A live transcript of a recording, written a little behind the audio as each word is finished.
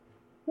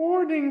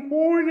Warning,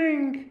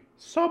 warning!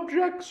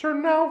 Subjects are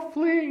now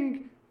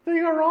fleeing. They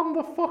are on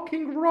the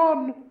fucking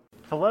run.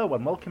 Hello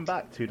and welcome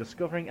back to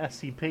Discovering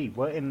SCP.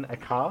 We're in a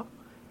car,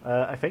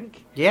 I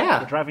think.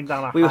 Yeah. We're driving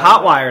down a We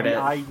hotwired it.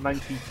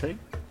 I-92.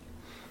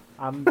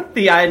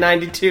 The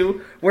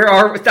I-92. Where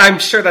are? I'm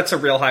sure that's a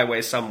real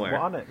highway somewhere. We're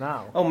on it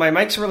now. Oh, my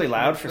mic's really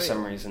loud for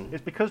some reason.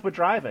 It's because we're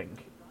driving.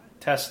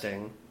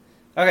 Testing.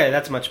 Okay,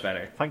 that's much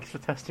better. Thanks for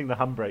testing the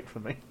handbrake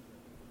for me.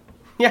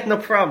 Yeah, no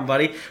problem,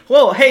 buddy.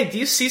 Whoa, hey, do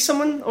you see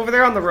someone over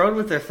there on the road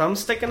with their thumb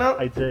sticking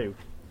up? I do.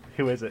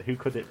 Who is it? Who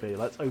could it be?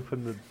 Let's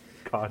open the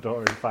car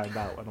door and find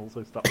out, and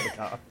also stop the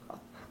car.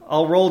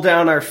 I'll roll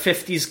down our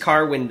 50s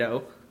car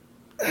window.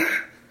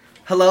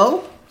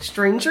 Hello,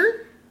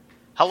 stranger?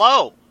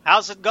 Hello,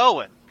 how's it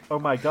going? Oh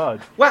my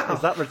god. Wow.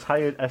 Is that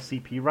retired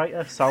SCP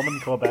writer, Salman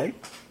Corbett?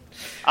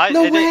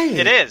 No way.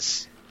 It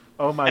is.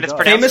 Oh my And it's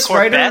god. pronounced Famous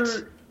Corbett.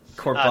 writer...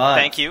 Corbett.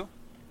 Thank you.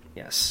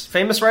 Yes.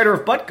 Famous writer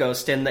of Butt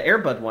Ghost and the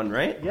Airbud one,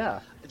 right?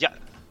 Yeah. Yeah.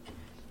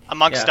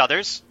 Amongst Yeah.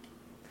 others.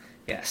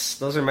 Yes,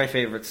 those are my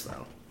favorites,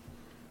 though.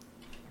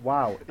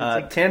 Wow.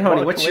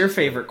 Tanhoney, what's your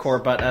favorite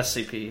Corbett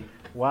SCP?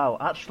 Wow,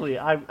 actually,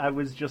 I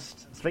was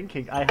just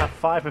thinking, I have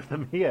 5 of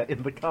them here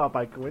in the car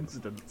by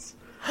coincidence.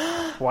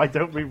 Why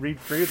don't we read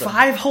through them?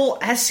 5 whole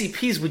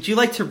SCPs. Would you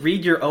like to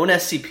read your own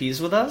SCPs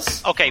with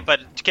us? Okay, but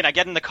can I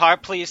get in the car,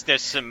 please?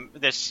 There's some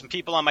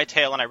people on my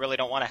tail, and I really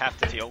don't want to have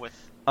to deal with.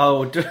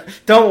 Oh,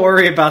 don't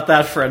worry about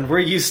that, friend. We're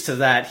used to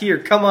that. Here,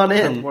 come on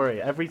in. Don't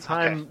worry, every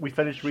time we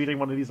finish reading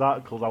one of these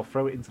articles, I'll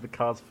throw it into the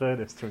car's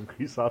furnace to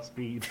increase our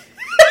speed,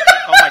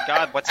 Oh my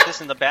God, what's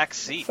this in the back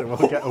seat? so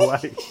we'll get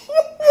away.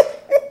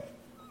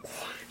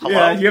 Hello?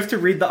 Yeah, you have to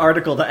read the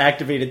article to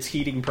activate its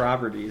heating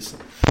properties.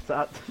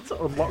 to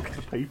unlock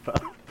the paper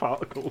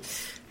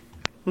particles.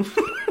 All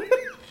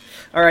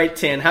right,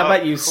 Tan, how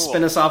about you cool.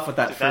 spin us off with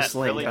that Did first that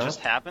link, really huh?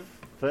 just happen?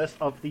 First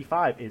of the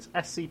 5 is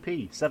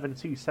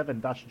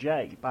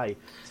SCP-727-J by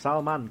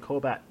Salman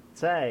Corbett,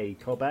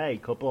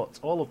 Corbett,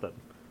 all of them.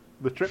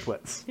 The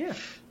triplets. Yeah.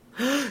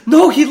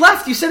 No, he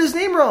left! You said his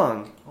name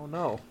wrong! Oh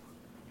no.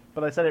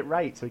 But I said it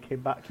right, so he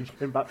came back through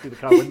the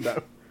car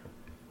window.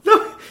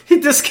 No, he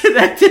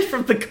disconnected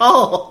from the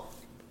call.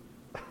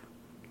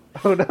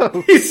 Oh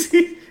no. He's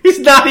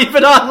not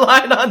even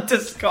online on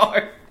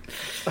Discord.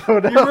 Oh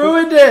no. You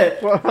ruined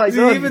it. What have I Is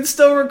done? he even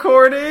still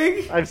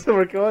recording? I'm still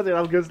recording,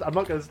 I'm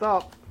not gonna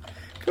stop.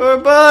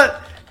 Corbett!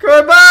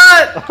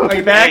 Are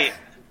you back? Hey,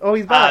 Oh,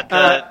 he's back.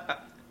 Yeah.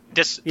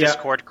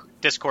 Discord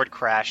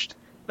crashed.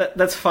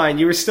 That's fine.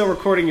 You were still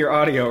recording your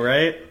audio,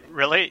 right?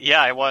 Really?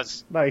 Yeah, I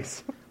was.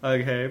 Nice.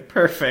 Okay,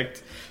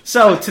 perfect.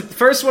 So, the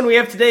first one we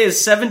have today is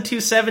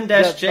 727-J,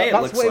 That's it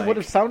looks what like. it would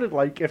have sounded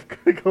like if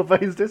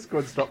Corbet's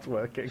Discord stopped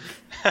working.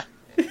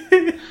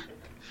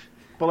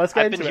 But let's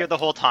get I've into been here it. the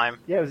whole time.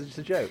 Yeah, it was just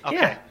a joke. Okay.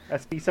 Yeah.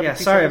 SB-727 Yeah,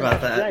 sorry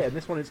about that. And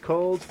this one is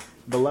called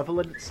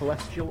Malevolent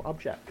Celestial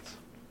Object.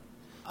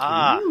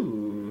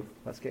 Ooh.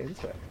 Let's get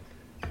into it.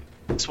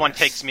 This one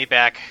takes me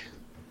back.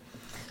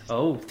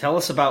 Oh, tell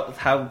us about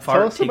how far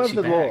Tell it us some takes of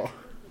you the back. lore.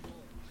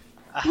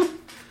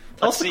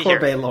 Tell us the see here.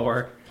 Corbett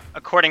lore.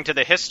 According to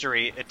the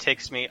history, it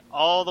takes me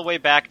all the way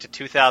back to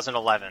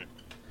 2011,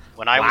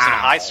 when I was in Wow.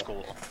 high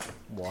school.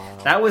 Wow.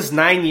 That was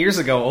 9 years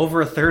ago, over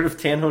a third of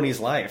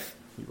Tanhoney's life.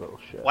 You little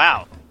shit.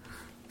 Wow.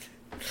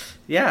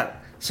 Yeah.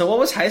 So what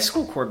was high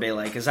school Corbett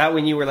like? Is that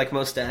when you were like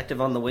most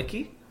active on the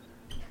wiki?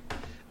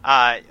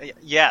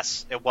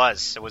 Yes, it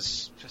was. It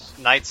was just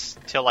nights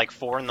till like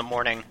 4 in the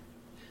morning,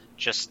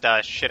 just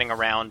shitting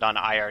around on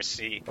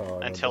IRC Oh,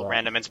 I until remember that.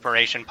 random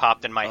inspiration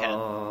popped in my head.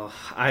 Oh,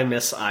 I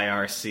miss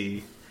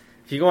IRC.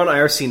 If you go on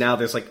IRC now,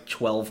 there's like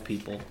 12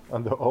 people.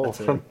 And they're all That's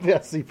it. from the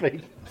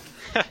SCP.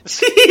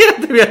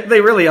 Yeah,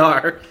 they really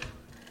are.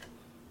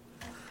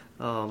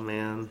 Oh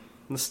man,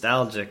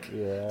 nostalgic.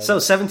 Yeah. So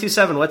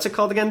 727, what's it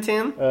called again,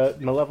 Tan?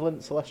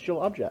 Malevolent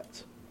Celestial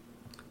Object.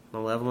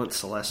 Malevolent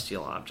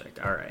celestial object.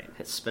 All right,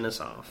 hit spin us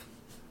off.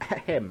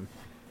 Him.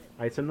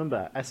 Item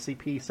number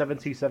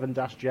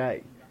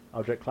SCP-727-J.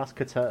 Object class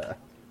Cater.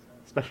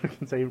 Special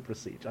containment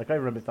procedure. I can't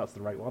remember if that's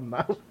the right one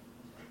now.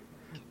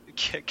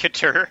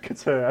 Katur.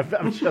 Cater.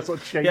 I'm just sort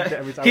of changed it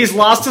every time. He's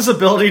lost his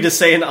ability to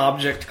say an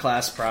object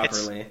class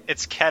properly.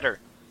 It's Keter.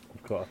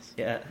 Of course.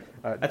 Yeah,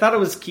 I thought it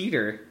was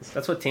Keter.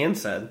 That's what Tan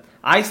said.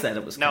 I said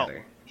it was No,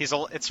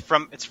 Keter.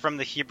 it's from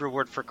the Hebrew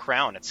word for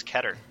crown. It's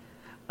Keter.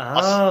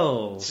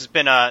 Oh, This has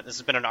been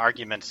an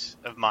argument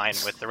of mine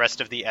with the rest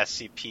of the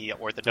SCP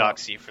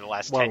orthodoxy for the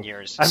last 10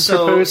 years. I'm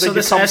So proposing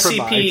this a compromise.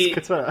 SCP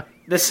Cater.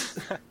 this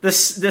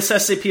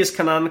SCP is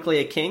canonically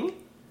a king.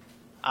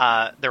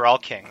 They're all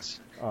kings.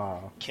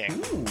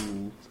 King.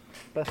 Ooh.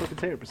 Special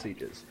containment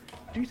procedures.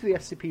 Due to the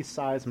SCP's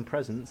size and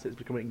presence, it's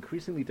becoming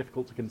increasingly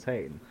difficult to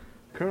contain.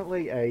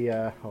 Currently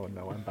oh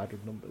no, I'm bad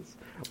with numbers.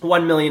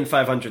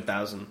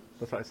 1,500,000.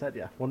 That's what I said,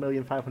 yeah.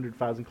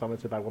 1,500,000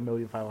 kilometre by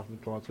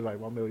 1,500,000 kilometre by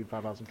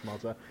 1,500,000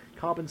 kilometre.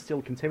 Carbon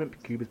steel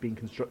containment cube is being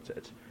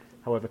constructed.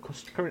 However,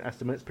 current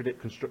estimates predict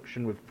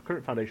construction with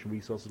current Foundation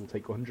resources will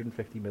take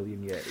 150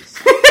 million years.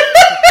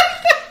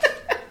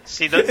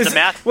 See, the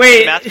math. Wait.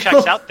 The math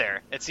checks out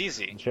there. It's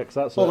easy. Checks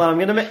out. So Hold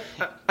on,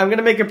 I'm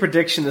gonna make a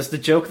prediction. Is the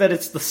joke that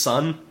it's the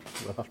sun?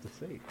 we'll have to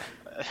see.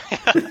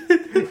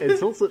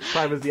 Until such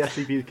time as the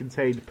SCP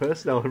contained,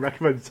 personnel are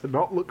recommended to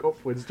not look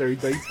upwards during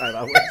daytime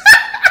hours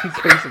in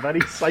case of any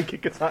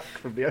psychic attack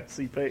from the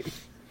SCP.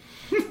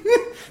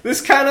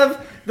 This kind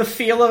of, the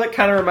feel of it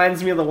kind of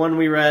reminds me of the one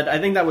we read. I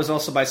think that was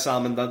also by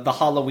Salmon, the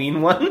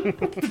Halloween one,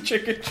 the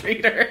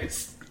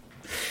trick-or-treaters.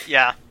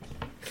 Yeah.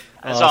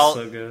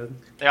 So good.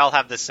 They all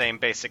have the same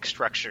basic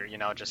structure,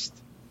 just...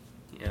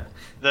 Yeah.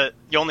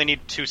 You only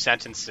need 2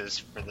 sentences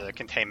for the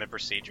containment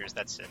procedures,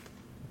 that's it.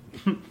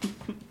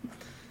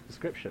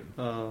 Description.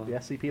 Oh. The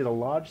SCP is a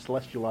large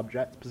celestial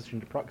object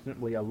positioned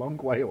approximately a long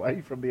way away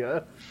from the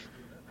Earth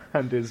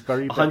and is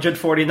very...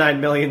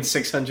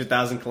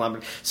 149,600,000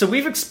 kilometers. So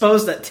we've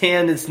exposed that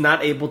Tan is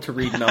not able to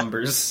read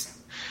numbers.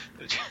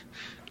 Do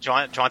you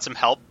want some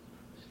help?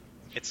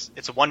 It's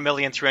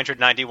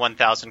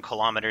 1,391,000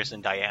 kilometers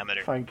in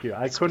diameter. Thank you.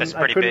 I That's couldn't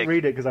pretty big.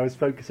 read it because I was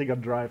focusing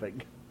on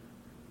driving.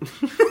 Do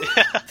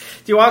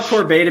you want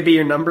Corbet to be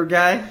your number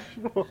guy?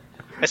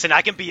 Listen,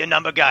 I can be a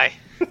number guy.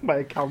 My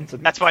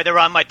accountant. That's why they're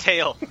on my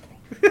tail.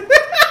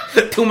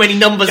 Too many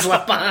numbers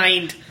left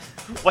behind.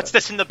 What's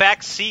this in the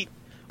back seat?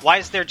 Why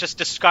is there just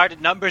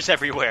discarded numbers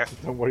everywhere?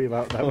 Don't worry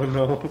about that. Oh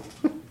no.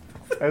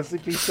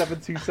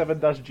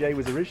 SCP-727-J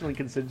was originally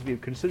considered to be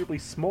of considerably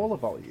smaller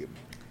volume.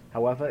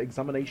 However,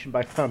 examination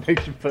by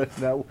Foundation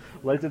personnel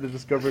led to the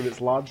discovery of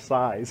its large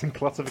size and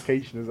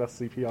classification as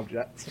SCP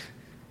objects.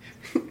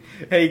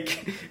 Hey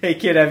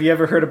kid, have you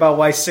ever heard about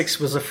why 6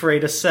 was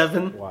afraid of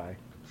 7? Why?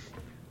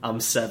 I'm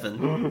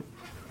 7.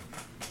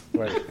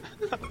 Wait.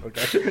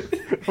 Okay.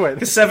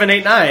 Wait. 7,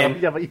 8, 9.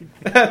 Yeah, but you...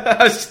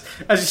 I was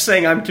just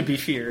saying I'm to be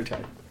feared.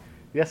 Okay.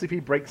 The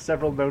SCP breaks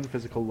several known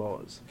physical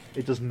laws.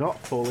 It does not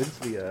fall into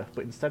the Earth,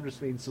 but instead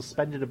remains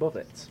suspended above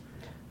it.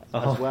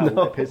 As well,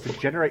 no. it appears to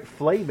generate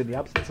flame in the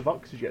absence of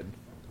oxygen.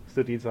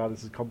 Study into how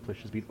this is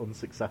accomplished has been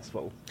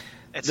unsuccessful.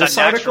 It's This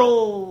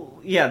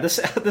unnatural.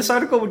 article, this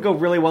article would go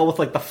really well with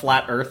like the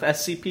flat Earth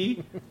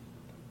SCP.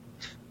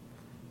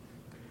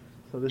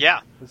 So this, Yeah.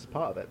 this is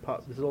part of it.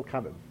 This is all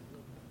canon.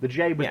 The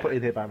J was Yeah. put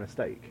in here by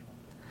mistake.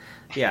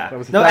 Yeah. That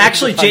was- No, that was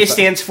actually, the J typo.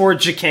 stands for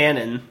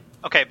Jcanon.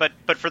 Okay, but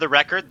for the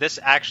record, this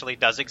actually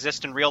does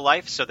exist in real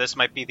life, so this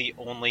might be the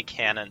only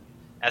canon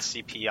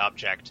SCP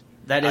object.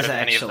 That out is of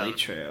any of actually them.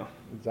 true.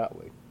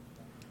 Exactly.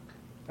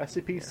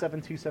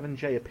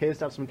 SCP-727-J appears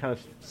to have some kind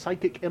of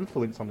psychic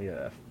influence on the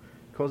Earth,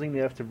 causing the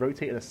Earth to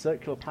rotate in a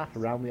circular path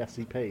around the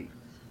SCP.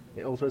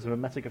 It also has a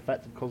mimetic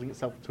effect of causing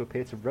itself to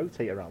appear to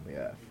rotate around the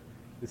Earth.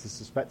 This is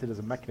suspected as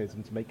a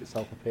mechanism to make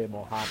itself appear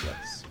more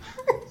harmless.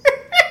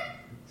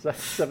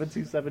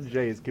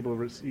 727-J is capable of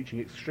reaching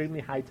extremely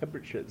high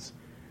temperatures.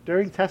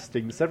 During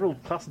testing, several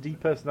Class D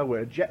personnel were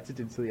ejected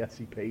into the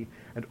SCP,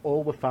 and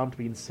all were found to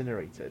be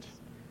incinerated.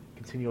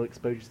 Continual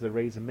exposure to the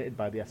rays emitted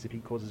by the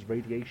SCP causes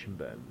radiation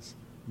burns.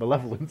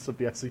 Malevolence of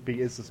the SCP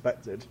is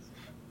suspected.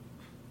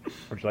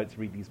 Would you like to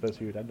read these first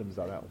few addendums,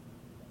 Darnell?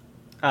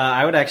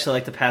 I would actually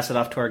like to pass it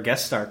off to our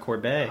guest star,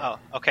 Corbet. Oh,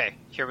 okay.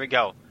 Here we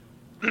go.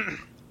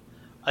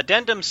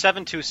 Addendum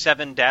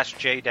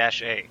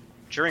 727-J-A.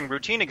 During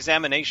routine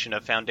examination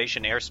of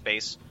Foundation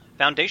airspace,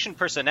 Foundation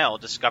personnel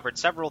discovered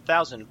several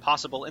thousand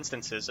possible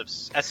instances of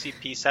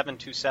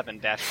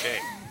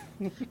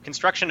SCP-727-J.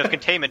 Construction of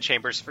containment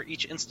chambers for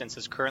each instance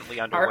is currently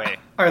underway.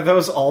 Are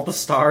those all the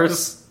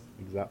stars?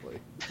 Exactly.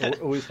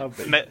 Always have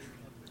been.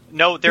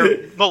 No,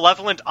 they're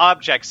malevolent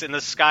objects in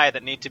the sky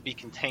that need to be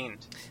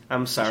contained.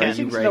 I'm sorry, You You you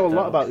seem to right, know a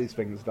lot though. about these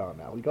things,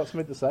 Darnell. You got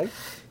something to say?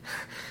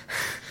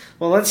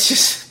 Well, let's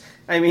just...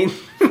 I mean,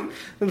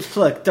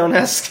 look, don't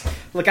ask...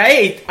 Look,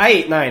 I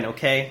ate 9,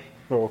 okay?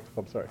 Oh,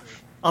 I'm sorry.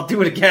 I'll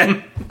do it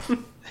again. Is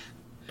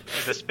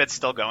this bit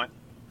still going?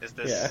 Is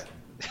this... Yeah.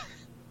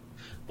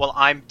 Well,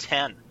 I'm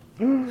 10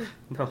 No.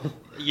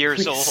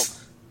 years Please. old.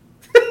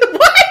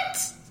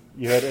 What?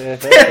 You heard it here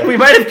first. We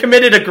might have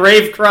committed a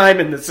grave crime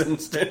in this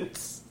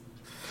instance.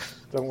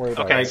 Don't worry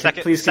about Okay, it.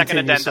 second, Please second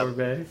continue, addendum.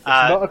 Sorbet.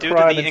 Not a Due to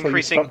crime the until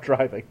increasing you stop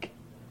driving.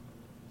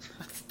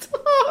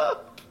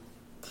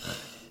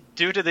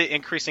 Due to the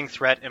increasing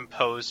threat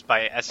imposed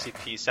by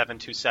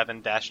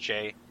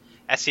SCP-727-J,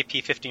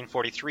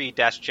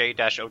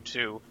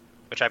 SCP-1543-J-02,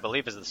 which I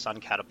believe is the Sun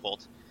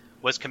Catapult,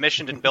 was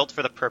commissioned and built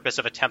for the purpose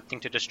of attempting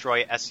to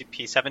destroy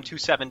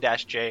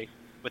SCP-727-J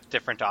with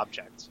different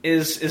objects.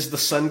 Is the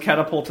Sun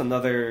Catapult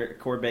another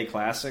Corbet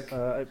classic?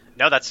 No,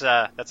 that's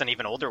an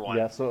even older one.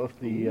 Yeah, sort of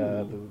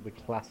the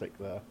classic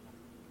there.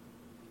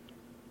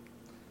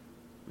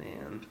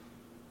 Man.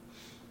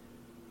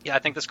 Yeah, I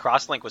think this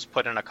crosslink was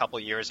put in a couple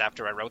years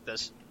after I wrote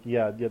this.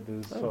 Yeah,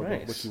 there's sort of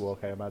nice. a wiki walk,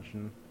 I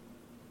imagine.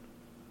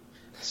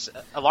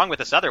 Along with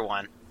this other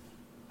one,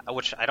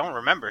 which I don't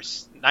remember,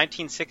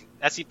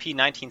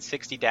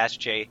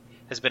 SCP-1960-J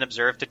has been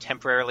observed to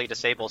temporarily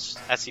disable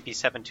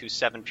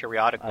SCP-727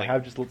 periodically. I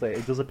have just looked at it.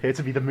 It does appear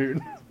to be the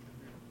moon.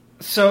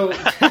 So,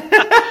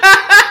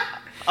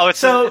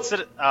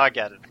 I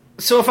get it.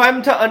 so if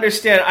I'm to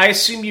understand, I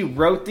assume you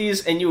wrote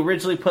these and you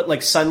originally put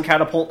like Sun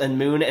Catapult and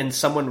Moon and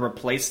someone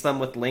replaced them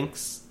with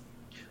links?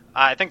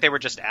 I think they were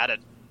just added.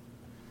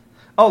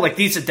 Oh, like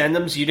these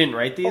addendums, you didn't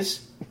write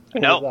these?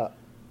 No. What was that?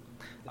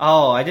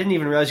 Oh, I didn't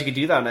even realize you could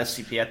do that on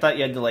SCP. I thought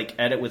you had to like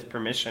edit with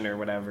permission or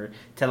whatever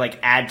to like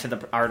add to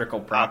the article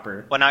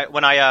proper. When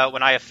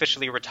I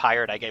officially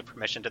retired, I gave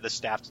permission to the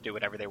staff to do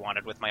whatever they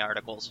wanted with my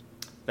articles.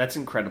 That's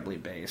incredibly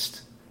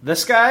based.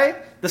 This guy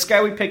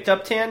we picked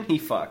up, Tan, he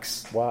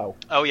fucks. Wow.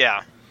 Oh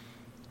yeah,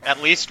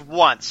 at least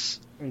once.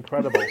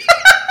 Incredible.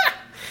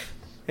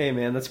 Hey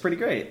man, that's pretty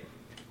great.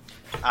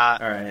 Uh,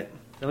 All right,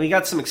 then we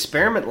got some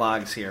experiment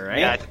logs here, right?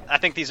 Yeah, I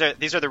think these are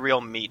the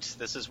real meat.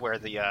 This is where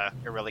the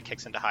it really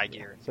kicks into high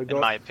gear, So in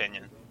my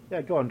opinion.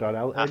 Yeah, go on,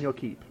 Darnell. Earn your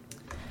keep.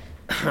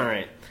 All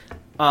right.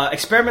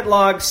 Experiment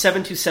log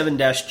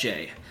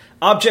 727-J.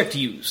 Object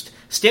used.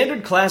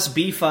 Standard Class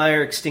B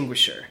fire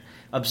extinguisher.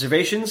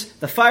 Observations: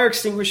 the fire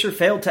extinguisher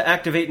failed to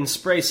activate and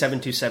spray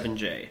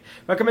 727J.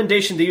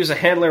 Recommendation to use a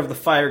handler of the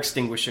fire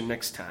extinguisher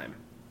next time.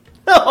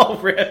 Oh,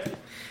 rip.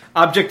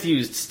 Object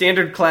used.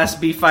 Standard Class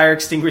B fire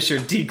extinguisher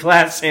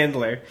D-Class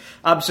handler.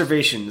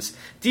 Observations: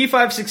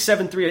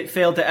 D56738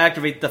 failed to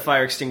activate the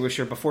fire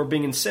extinguisher before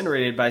being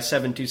incinerated by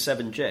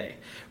 727J.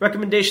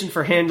 Recommendation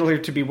for handler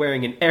to be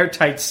wearing an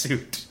airtight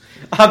suit.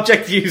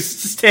 Object used.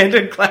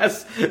 Standard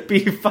Class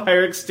B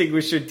fire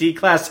extinguisher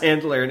D-Class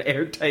handler and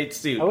airtight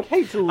suit. I would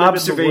hate to live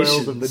in the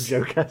world of the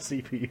joke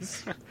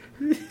SCPs.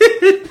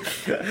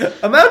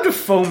 Amount of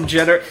foam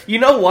generator. You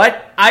know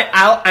what?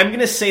 I'm going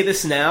to say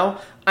this now.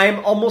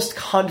 I'm almost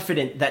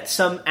confident that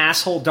some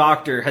asshole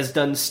doctor has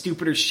done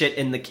stupider shit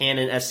in the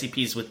canon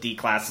SCPs with D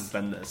classes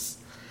than this.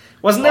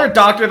 Wasn't there a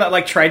doctor that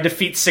like tried to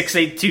feed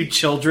 682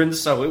 children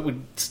so it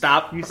would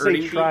stop You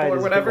hurting say people tried or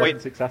as whatever?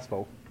 wasn't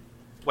successful.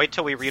 Wait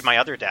till we read my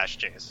other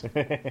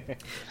 -Js.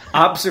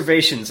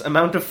 Observations: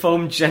 amount of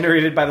foam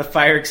generated by the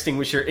fire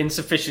extinguisher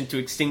insufficient to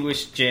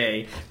extinguish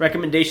J.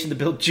 Recommendation to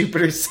build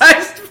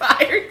Jupiter-sized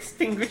fire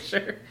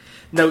extinguisher.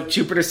 Note: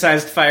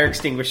 Jupiter-sized fire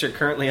extinguisher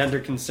currently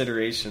under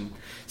consideration.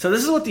 So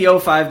this is what the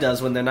O5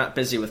 does when they're not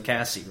busy with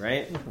Cassie,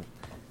 right?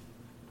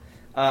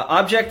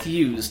 Object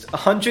used: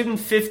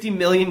 150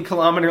 million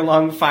kilometer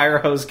long fire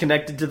hose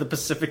connected to the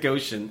Pacific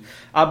Ocean.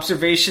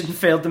 Observation: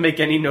 failed to make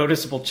any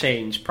noticeable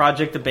change.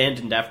 Project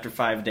abandoned after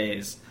 5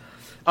 days.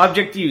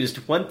 Object used: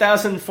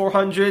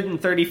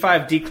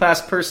 1,435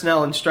 D-Class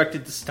personnel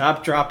instructed to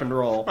stop, drop, and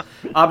roll.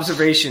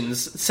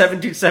 Observations: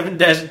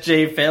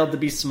 727-J failed to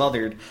be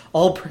smothered.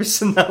 All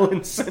personnel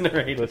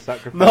incinerated. The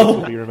sacrifice No.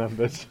 will be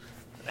remembered.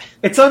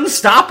 It's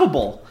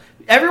unstoppable.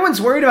 Everyone's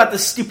worried about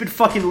this stupid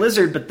fucking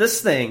lizard, but this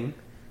thing,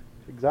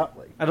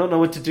 Exactly. I don't know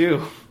what to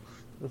do.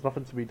 There's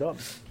nothing to be done.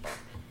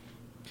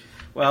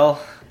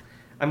 Well,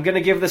 I'm going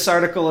to give this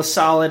article a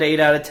solid 8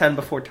 out of 10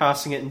 before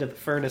tossing it into the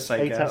furnace, I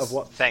 8 guess. out of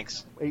what?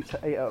 Thanks. 8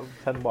 out of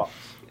 10 what?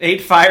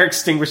 8 fire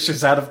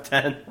extinguishers out of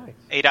 10. Nice.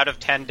 8 out of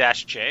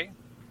 10-J.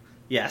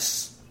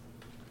 Yes.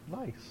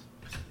 Nice.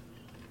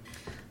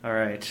 All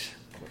right.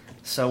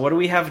 So what do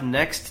we have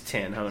next,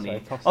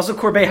 Tanhoney? So, Also,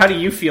 Corbet, how do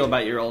you feel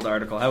about your old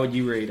article? How would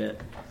you rate it?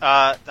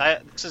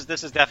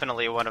 This is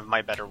definitely one of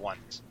my better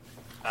ones.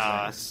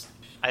 Nice.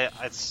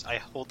 I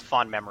hold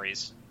fond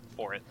memories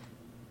for it.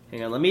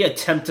 Hang on, let me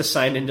attempt to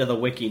sign into the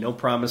wiki. No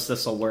promise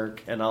this will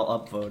work, and I'll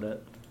upvote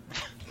it.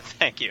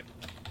 Thank you.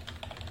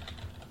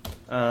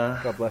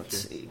 God bless Let's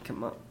you. see,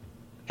 come on.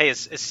 Hey,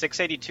 is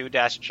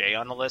 682-J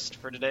on the list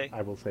for today?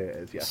 I will say it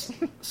is, yes.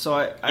 So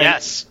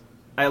Yes.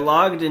 I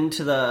logged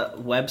into the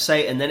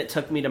website, and then it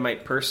took me to my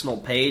personal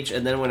page,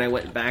 and then when I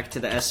went back to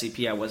the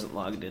SCP, I wasn't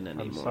logged in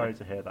anymore. I'm sorry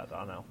to hear that,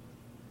 Darnell.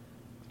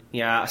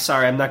 Yeah,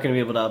 sorry, I'm not going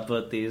to be able to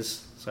upvote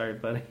these. Sorry,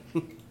 buddy.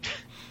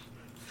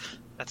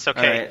 That's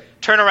okay. Alright.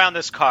 Turn around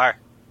this car.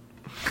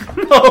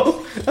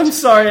 No, I'm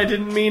sorry, I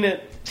didn't mean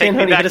it. Take me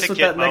Honey, back hit us to with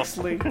that Gitmo. next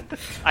link.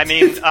 I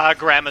mean,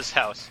 Grandma's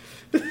house.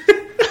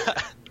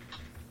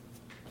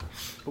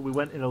 But we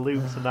went in a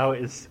loop, so now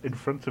it is in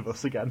front of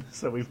us again,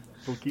 so we'll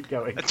keep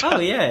going. Oh,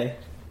 yay.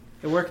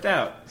 It worked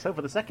out. So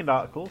for the second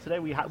article, today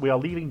we are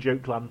leaving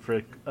Jokeland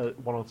for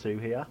one or two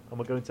here, and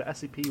we're going to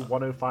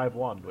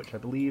SCP-1051, which I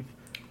believe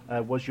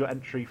was your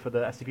entry for the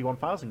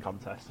SCP-1000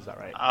 contest, is that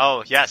right?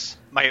 Oh, yes.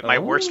 My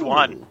worst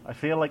one. I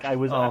feel like I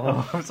was...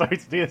 Oh. I'm sorry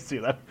to do this to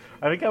you then.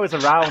 I think I was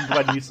around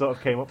when you sort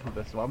of came up with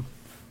this one.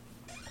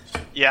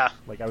 Yeah.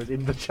 Like, I was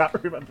in the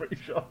chat room, I'm pretty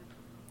sure.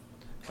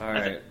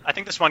 Alright. I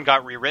think this one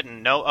got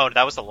rewritten. No,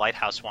 that was the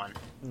Lighthouse one.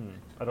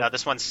 I No,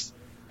 this one's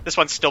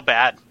still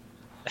bad.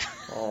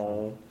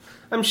 Oh.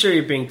 I'm sure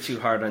you're being too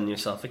hard on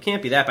yourself. It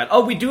can't be that bad.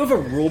 Oh, we do have a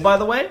rule, by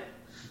the way.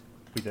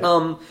 We did.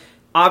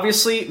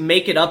 Obviously,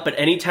 make it up, but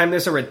anytime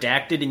there's a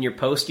redacted in your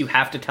post, you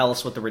have to tell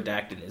us what the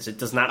redacted is. It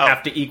does not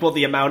have to equal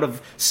the amount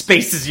of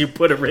spaces you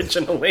put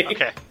originally.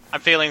 Okay. I'm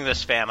feeling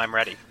this, fam. I'm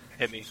ready.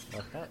 Hit me.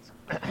 Okay.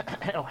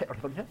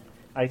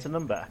 Item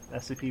number,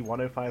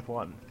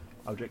 SCP-1051.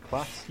 Object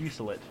class,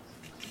 Usolid.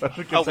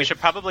 We should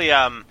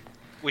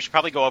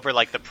probably go over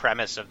like the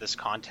premise of this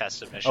contest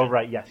submission. Oh,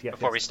 right, yes.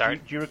 Before we start.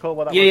 Do you recall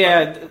what that was?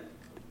 Yeah.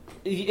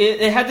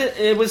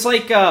 It was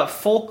like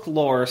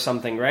folklore or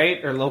something,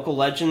 right? Or local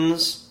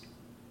legends.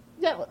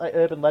 Yeah, like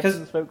urban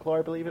legends, folklore,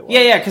 I believe it was.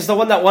 Yeah, because the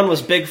one that won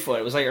was Bigfoot.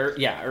 It was like,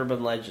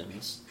 urban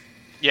legends.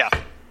 Yeah.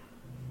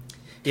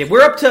 Yeah,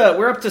 we're up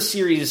to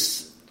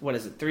series, what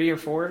is it, 3 or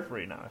 4?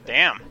 3 now, I think.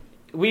 Damn.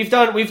 We've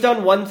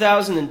done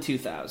 1,000 and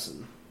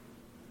 2,000.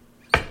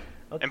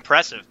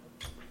 Impressive.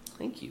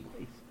 Thank you.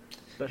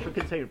 Special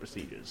containment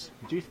procedures.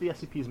 Due to the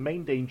SCP's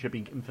main danger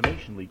being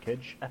information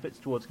leakage, efforts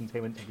towards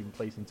containment have been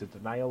placed into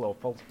denial or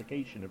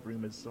falsification of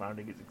rumors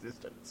surrounding its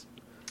existence.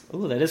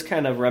 Ooh, that is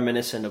kind of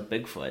reminiscent of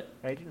Bigfoot.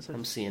 Agents have-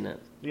 I'm seeing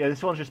it. Yeah,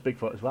 this one's just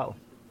Bigfoot as well.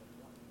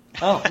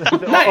 Oh,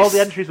 Nice. All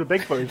the entries were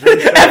Bigfoot. It's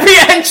really Every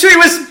entry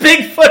was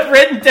Bigfoot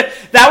written down.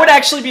 That would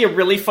actually be a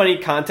really funny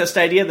contest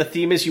idea. The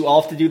theme is you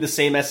all have to do the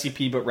same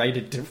SCP but write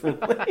it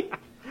differently.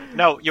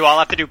 No, you all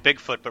have to do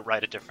Bigfoot, but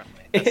write it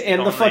differently.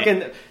 And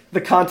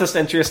the contest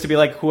entry has to be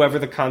like whoever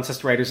the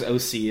contest writer's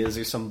OC is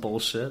or some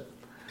bullshit.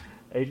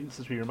 Agents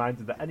must be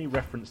reminded that any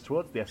reference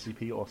towards the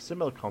SCP or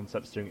similar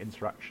concepts during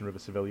interaction with a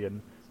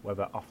civilian,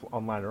 whether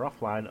online or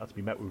offline, are to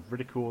be met with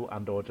ridicule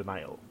and or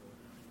denial.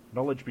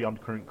 Knowledge beyond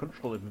current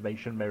control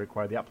information may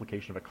require the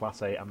application of a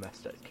Class A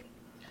amnestic.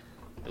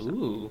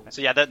 Ooh.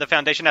 So yeah, the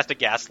Foundation has to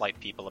gaslight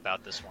people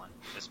about this one.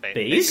 It's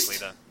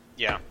basically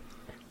yeah.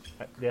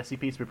 The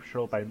SCP is to be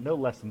patrolled by no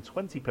less than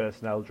 20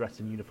 personnel dressed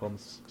in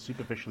uniforms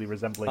superficially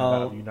resembling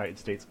that of the United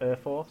States Air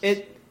Force.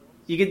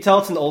 You can tell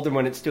it's an older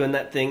one. It's doing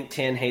that thing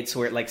Tan hates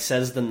where it like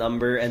says the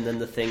number and then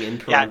the thing in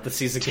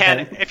parentheses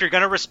again. Tan, if you're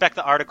going to respect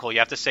the article, you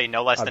have to say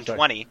no less than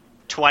 20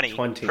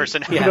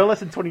 personnel. Yeah. No less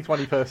than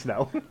 20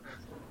 personnel.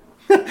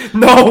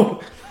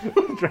 No!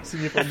 Dressed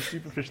in uniforms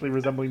superficially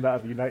resembling that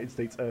of the United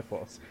States Air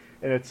Force.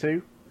 In a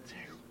 2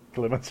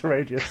 kilometer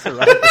radius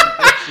surrounding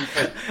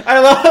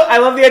I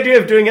love the idea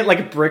of doing it like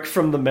a brick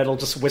from the middle,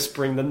 just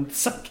whispering the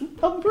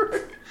second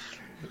number.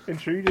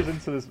 Intruders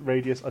into this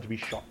radius are to be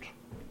shot.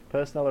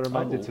 Personnel are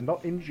reminded to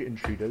not injure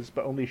intruders,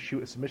 but only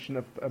shoot a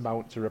sufficient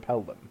amount to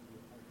repel them.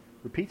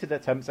 Repeated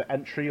attempts at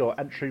entry or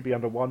entry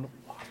beyond a 1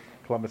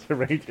 kilometer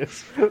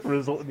radius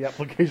result in the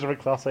application of a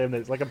Class A.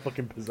 It's like I'm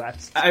fucking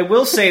possessed. I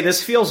will say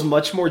this feels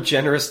much more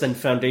generous than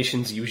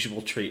Foundation's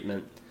usual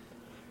treatment,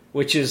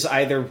 which is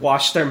either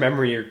wash their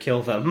memory or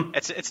kill them.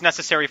 It's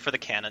necessary for the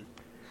canon.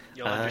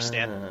 You'll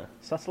understand.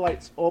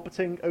 Satellites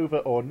orbiting over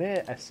or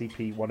near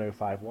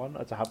SCP-1051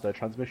 are to have their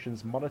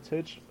transmissions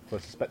monitored for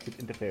suspected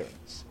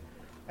interference.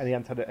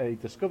 Any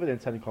discovered in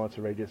 10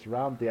 kilometer radius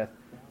around the...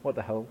 What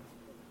the hell?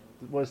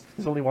 There's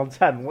only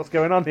 110. What's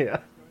going on here?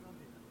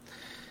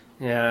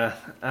 Yeah.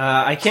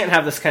 I can't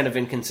have this kind of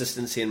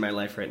inconsistency in my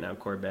life right now,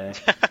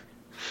 Corbet.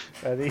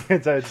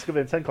 Discovered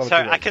in 10 kilometer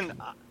Sorry, radius.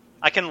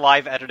 I can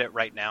live edit it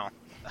right now.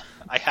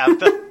 I have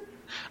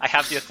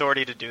the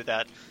authority to do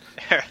that.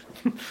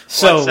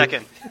 So, 1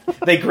 second.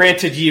 They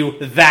granted you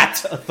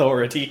that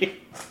authority.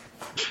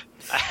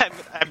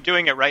 I'm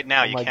doing it right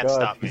now. Oh You my can't God,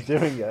 stop me. he's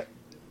doing it.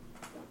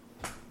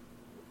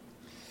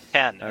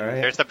 10. All right.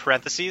 There's the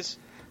parentheses.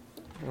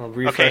 I'll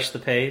refresh the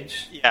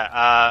page.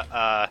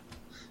 Yeah,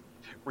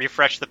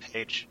 refresh the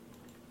page.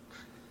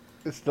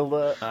 It's still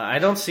there. I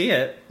don't see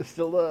it. It's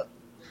still there.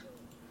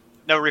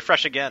 No,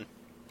 refresh again.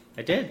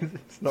 I did.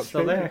 It's not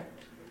Still changing.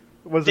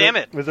 there. Damn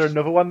it. Was there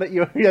another one that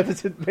you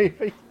edited,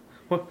 maybe?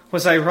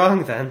 Was I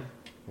wrong then?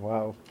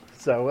 Wow.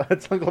 So, a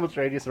 10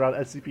 kilometer radius around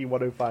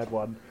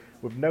SCP-1051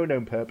 with no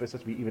known purpose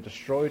has to be either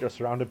destroyed or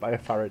surrounded by a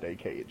Faraday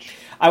cage.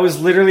 I was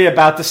literally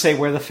about to say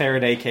where the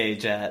Faraday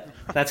cage at.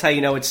 That's how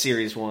you know it's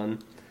Series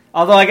 1.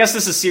 Although I guess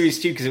this is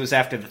Series 2 because it was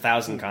after the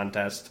 1,000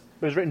 contest.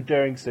 It was written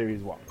during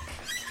Series 1.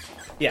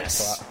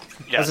 Yes.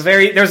 Yes.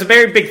 There's a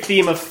very big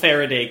theme of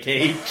Faraday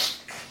cage.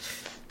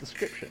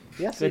 Description.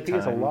 The Good SCP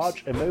is a times.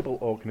 large, immobile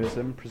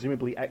organism,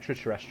 presumably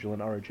extraterrestrial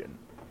in origin.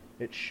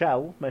 Its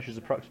shell measures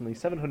approximately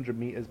 700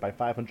 meters by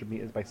 500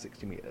 meters by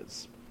 60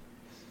 meters.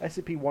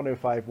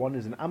 SCP-1051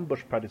 is an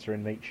ambush predator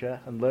in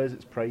nature and lures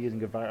its prey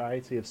using a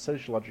variety of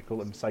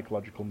sociological and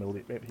psychological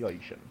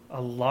manipulation.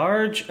 A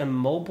large,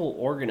 immobile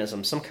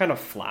organism. Some kind of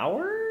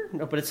flower?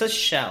 No, but it says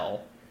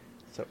shell.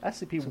 So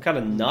SCP... Some kind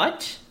of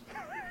nut?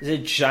 Is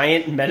it a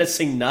giant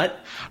menacing nut?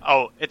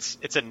 Oh, it's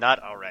a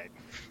nut, all right.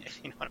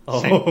 You know what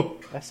I'm saying? Oh.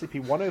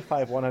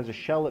 SCP-1051 has a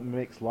shell that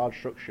mimics large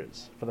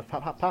structures. For the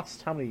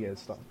past how many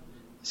years, Tom?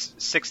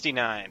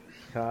 69.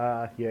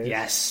 Yes.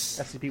 Yes.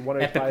 Epic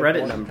Reddit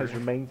SCP-1051 number. has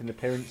remained in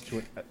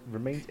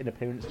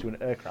appearance to an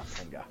aircraft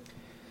hangar.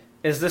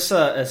 Is it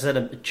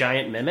a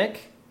giant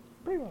mimic?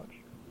 Pretty much.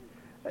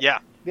 Yeah.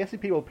 The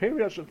SCP will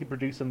periodically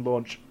produce and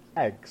launch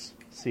eggs,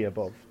 see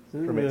above,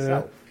 from Yeah.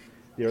 itself.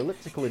 They are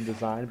elliptical in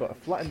design, but are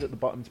flattened at the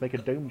bottom to make a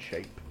dome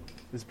shape.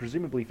 This is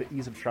presumably for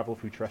ease of travel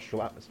through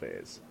terrestrial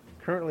atmospheres.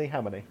 Currently,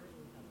 how many?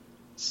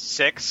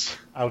 6.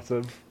 Out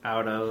of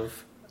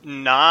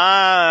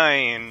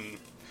 9.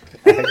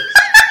 eggs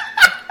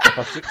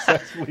have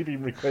successfully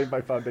been reclaimed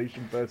by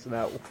Foundation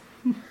personnel.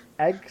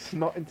 Eggs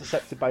not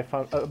intercepted by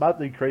Foundation...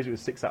 Madly crazy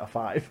was 6 out of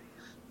 5.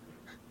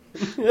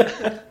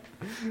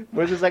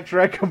 Where does this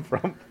extra egg come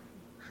from?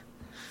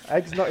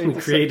 Eggs not Who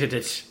created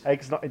it?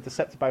 Eggs not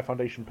intercepted by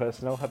Foundation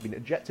personnel have been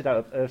ejected out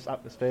of Earth's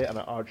atmosphere and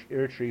are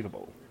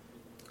irretrievable.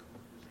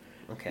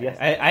 Okay. Yes.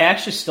 I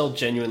actually still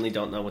genuinely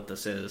don't know what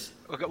this is.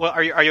 Okay, well,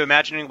 are you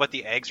imagining what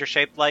the eggs are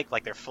shaped like?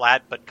 Like they're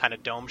flat but kind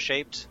of dome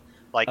shaped?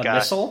 Like A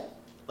missile?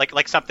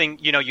 like something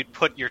you'd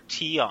put your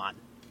tea on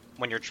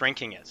when you're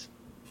drinking it.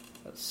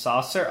 A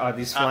saucer? Are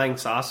these flying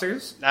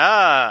saucers?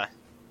 Ah,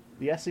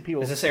 The SCP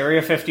will Is this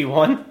Area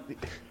 51?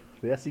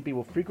 the SCP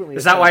will frequently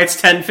Is that why it's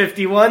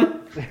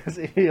 1051? the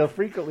SCP will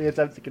frequently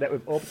attempt to connect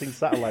with orbiting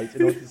satellites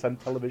in order to send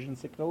television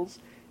signals,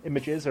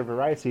 images, or a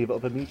variety of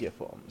other media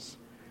forms.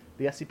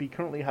 The SCP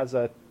currently has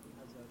a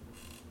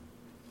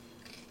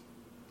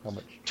how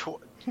much?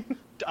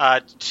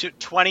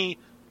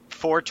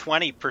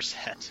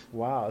 2420%.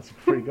 Wow, that's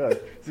pretty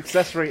good.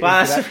 Success rate.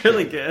 Wow, is that's actually-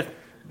 really good.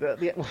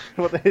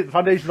 The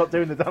Foundation's not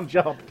doing the damn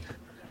job.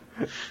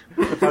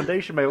 The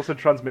Foundation may also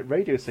transmit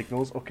radio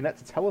signals or connect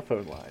to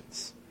telephone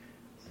lines.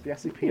 The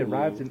SCP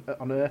arrived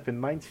on Earth in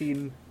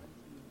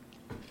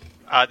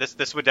 1946.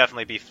 This would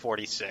definitely be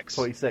 46.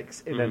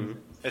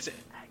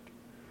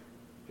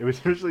 It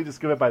was originally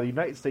discovered by the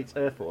United States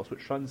Air Force,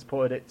 which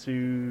transported it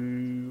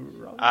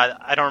to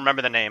I don't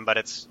remember the name, but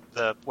it's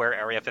where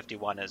Area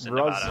 51 is in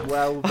Nevada.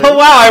 Roswell. Oh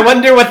wow, I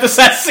wonder what this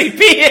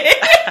SCP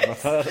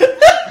is!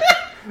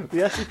 The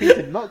SCP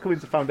did not come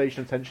into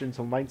Foundation attention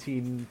until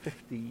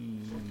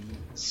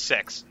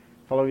 1956,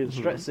 following a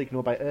distress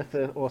signal by Earth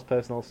Force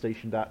personnel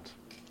stationed at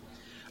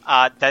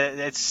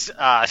It's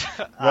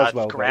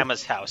Roswell,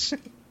 Grandma's house.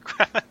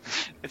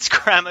 It's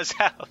Grandma's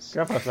house.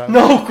 Grandpa's house.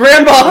 No,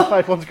 Grandma!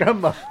 5-1's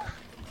grandma.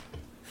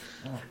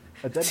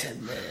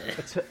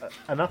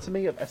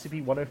 Anatomy of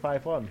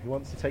SCP-1051. Who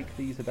wants to take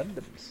these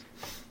addendums?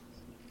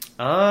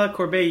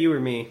 Corbet, you or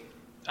me?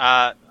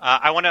 I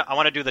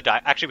want to do the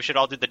actually we should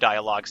all do the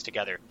dialogues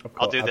together. Of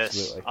course, I'll do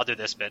absolutely. this. I'll do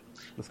this bit.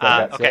 Let's go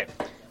back to Okay. it.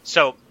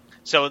 So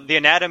the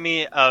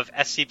anatomy of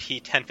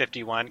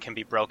SCP-1051 can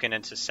be broken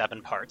into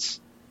 7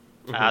 parts.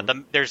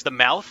 There's the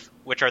mouth,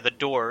 which are the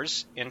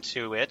doors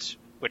into it,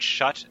 which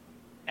shut,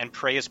 and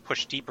prey is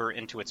pushed deeper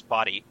into its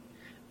body.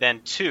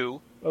 Then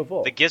 2,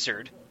 Vor. the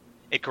gizzard.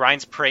 It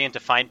grinds prey into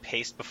fine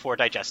paste before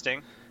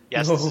digesting.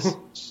 Yes. No.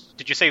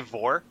 Did you say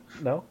vor?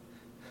 No?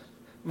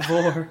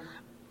 Vor.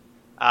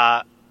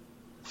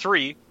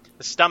 3,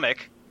 the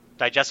stomach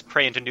digests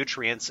prey into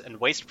nutrients and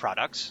waste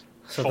products.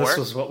 So 4, this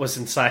was what was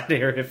inside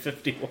Area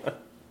 51.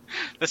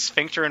 the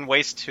sphincter and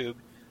waste tube.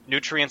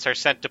 Nutrients are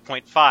sent to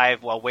point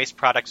 5, while waste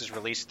products is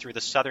released through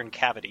the southern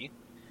cavity.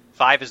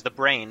 5 is the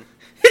brain.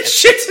 It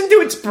shits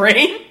into its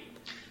brain?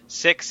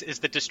 6 is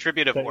the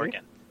distributive Okay.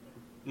 organ.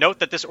 Note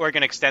that this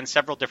organ extends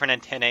several different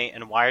antennae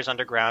and wires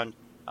underground,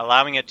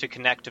 allowing it to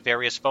connect to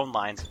various phone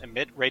lines,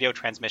 emit radio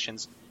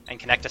transmissions, and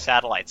connect to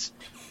satellites.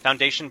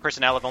 Foundation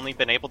personnel have only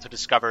been able to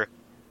discover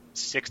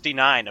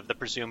 69 of the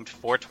presumed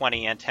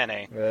 420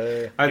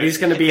 antennae. Are these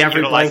going to be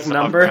every blank Utilizes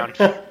number?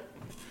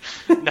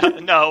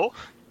 No.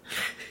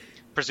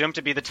 Presumed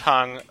to be the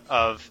tongue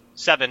of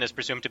 7 is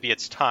presumed to be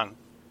its tongue.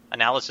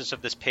 Analysis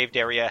of this paved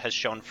area has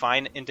shown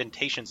fine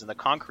indentations in the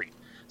concrete,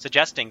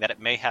 suggesting that it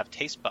may have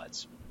taste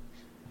buds.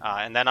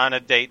 And then on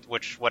a date,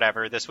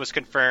 this was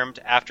confirmed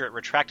after it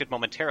retracted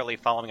momentarily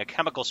following a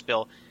chemical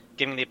spill,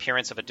 giving the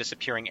appearance of a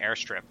disappearing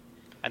airstrip.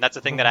 And that's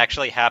a thing that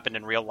actually happened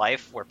in real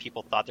life, where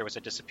people thought there was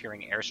a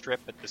disappearing airstrip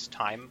at this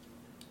time.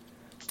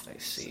 I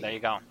see. So there you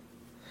go.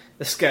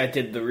 This guy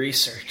did the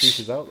research. Truth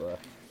is out there.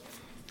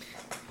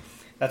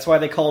 That's why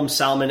they call him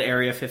Salmon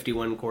Area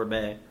 51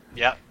 Corbet.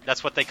 Yeah,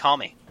 that's what they call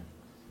me.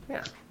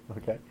 Yeah.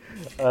 Okay.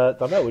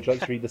 Donnell, would you like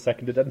to read the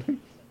second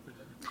addendum?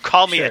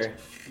 Call me Sure. it.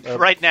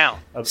 Right now.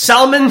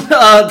 Salmon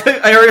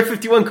Area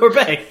 51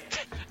 Corbet.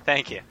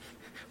 Thank you.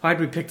 Why'd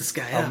we pick this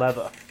guy I'll up?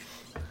 never.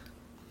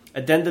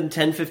 Addendum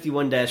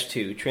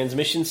 1051-2.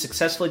 Transmission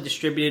successfully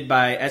distributed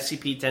by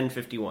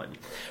SCP-1051.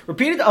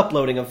 Repeated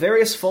uploading of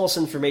various false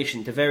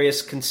information to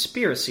various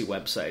conspiracy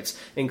websites,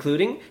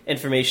 including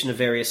information of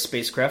various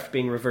spacecraft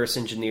being reverse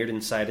engineered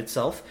inside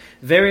itself,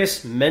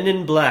 various Men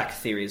in Black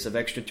theories of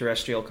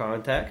extraterrestrial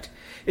contact,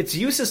 its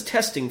use as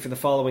testing for the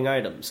following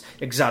items: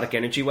 exotic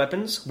energy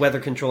weapons,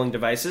 weather-controlling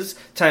devices,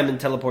 time and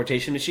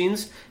teleportation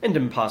machines, and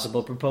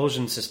impossible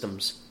propulsion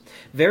systems.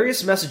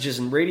 Various messages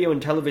and radio and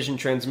television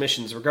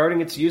transmissions regarding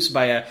its use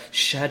by a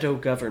shadow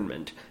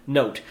government.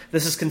 Note,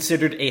 this is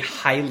considered a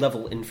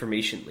high-level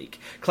information leak.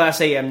 Class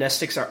A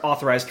amnestics are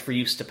authorized for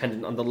use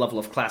dependent on the level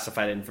of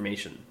classified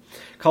information.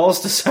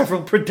 Calls to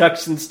several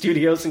production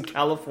studios in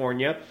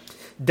California.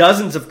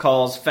 Dozens of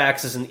calls,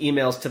 faxes, and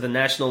emails to the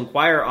National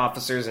Enquirer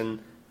officers in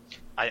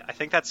I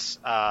think that's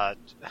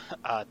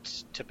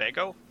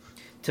Tobago.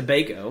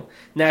 Tobago.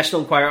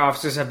 National Enquirer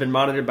officers have been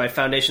monitored by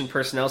Foundation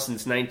personnel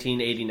since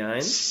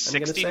 1989.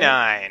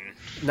 69.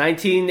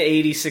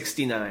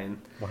 1980-69.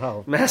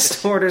 Wow.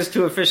 Mass orders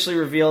to officially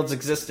reveal its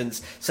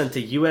existence sent to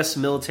U.S.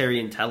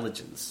 military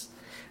intelligence.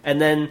 And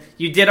then,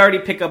 you did already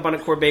pick up on it,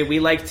 Corbet. We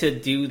like to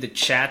do the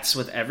chats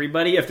with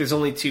everybody. If there's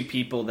only 2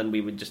 people, then we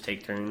would just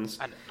take turns.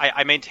 And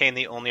I maintain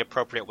the only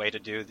appropriate way to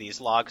do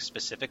these logs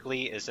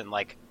specifically is in,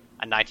 like,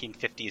 a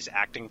 1950s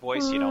acting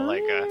voice,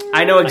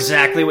 I know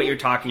exactly what you're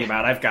talking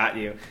about. I've got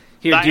you.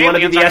 Here, The do you want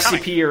to be the aliens are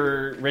SCP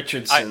or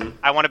Richardson?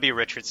 I want to be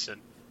Richardson.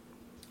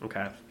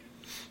 Okay.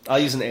 I'll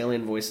use an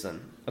alien voice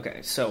then. Okay,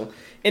 so,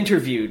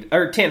 interviewed.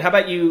 Or, Tan, how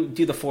about you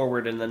do the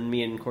forward and then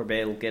me and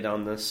Corbet will get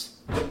on this.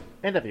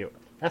 Interview.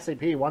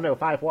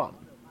 SCP-1051.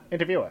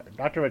 Interviewer,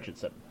 Dr.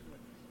 Richardson.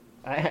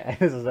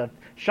 This is a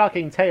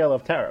shocking tale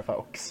of terror,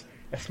 folks.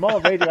 A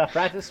small radio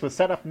apparatus was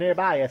set up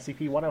nearby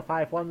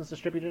SCP-1051's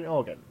distributing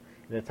organ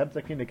in an attempt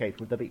to communicate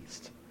with the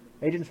beast.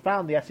 Agents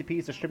found the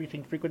SCP's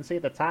distributing frequency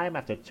at the time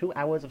after 2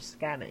 hours of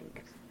scanning.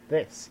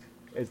 This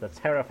is the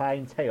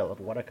terrifying tale of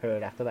what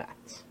occurred after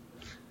that.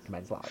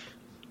 Commence log.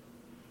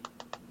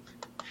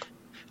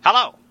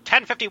 Hello,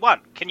 1051.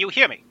 Can you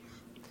hear me?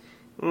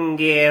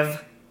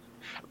 Give.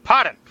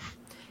 Pardon.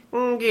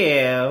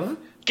 Give.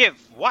 Give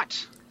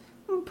what?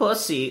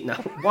 Pussy. No,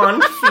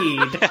 one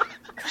feed.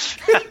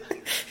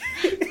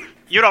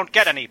 You don't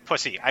get any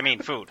pussy. I mean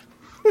food.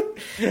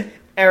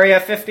 Area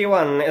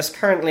 51 is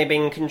currently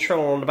being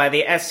controlled by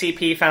the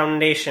SCP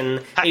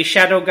Foundation, a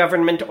shadow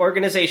government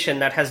organization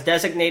that has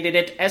designated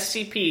it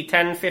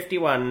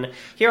SCP-1051.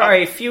 Here are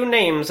a few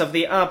names of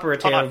the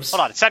operatives.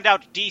 Hold on. Send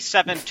out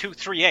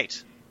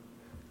D7238.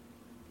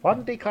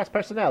 1 D-class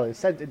personnel is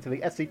sent into the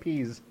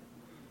SCP's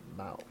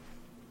mouth.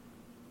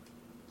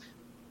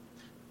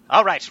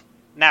 All right.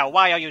 Now,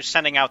 why are you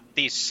sending out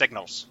these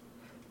signals?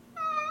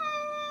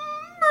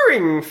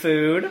 Bring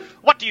food.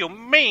 What do you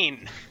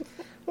mean?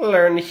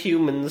 Learn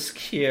humans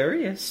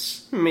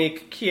curious.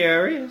 Make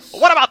curious.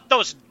 What about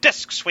those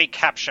discs we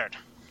captured?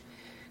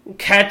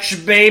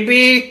 Catch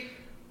baby.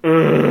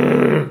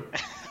 They're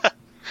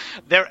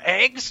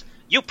eggs?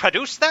 You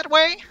produce that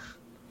way?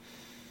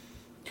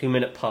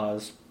 2-minute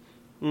pause.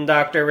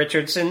 Dr.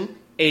 Richardson,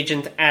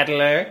 Agent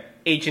Adler,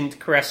 Agent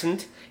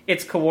Crescent.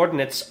 Its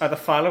coordinates are the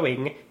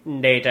following.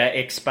 Data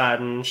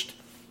expunged.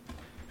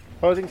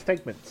 Closing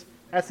statements.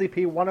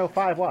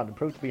 SCP-1051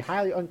 proved to be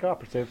highly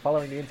uncooperative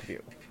following the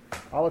interview.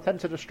 All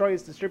attempts to destroy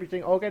its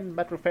distributing organ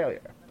met with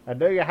failure. And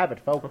there you have it,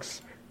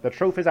 folks. The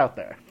truth is out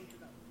there.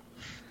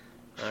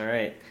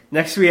 Alright.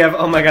 Next we have,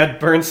 oh my god,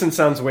 Burnson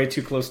sounds way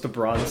too close to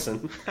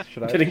Bronson.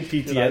 Should I Getting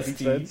should I be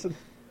PTSD. Benson?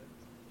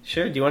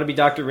 Sure, do you want to be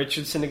Dr.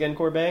 Richardson again,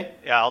 Corbet?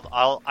 Yeah,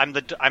 I'm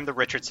the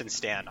Richardson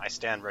stan. I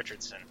stan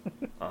Richardson.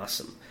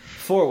 Awesome.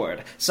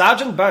 Forward.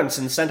 Sergeant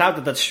Burnson sent out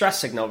the distress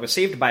signal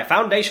received by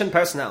Foundation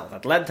personnel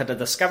that led to the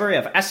discovery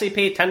of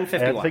SCP-1051. I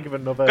can't think of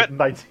another Good.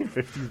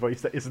 1950s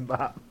voice that isn't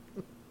that.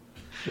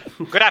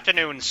 Good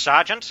afternoon,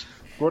 Sergeant.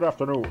 Good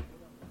afternoon.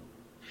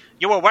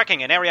 You were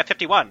working in Area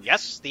 51,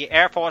 yes? The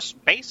Air Force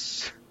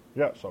Base?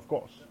 Yes, of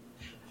course.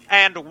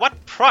 And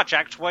what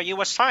project were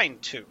you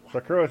assigned to?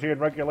 Security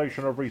and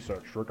regulation of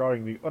research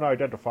regarding the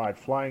unidentified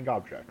flying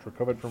object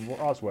recovered from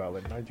Roswell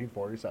in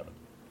 1947.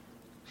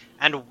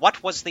 And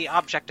what was the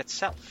object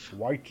itself?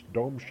 White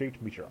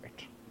dome-shaped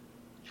meteorite.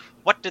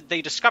 What did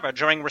they discover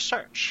during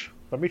research?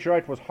 The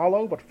meteorite was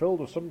hollow but filled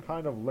with some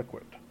kind of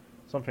liquid.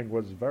 Something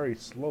was very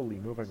slowly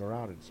moving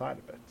around inside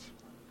of it.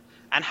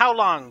 And how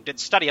long did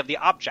study of the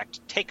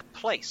object take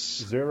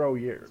place? 0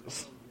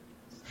 years.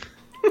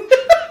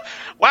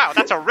 Wow,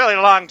 that's a really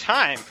long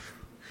time.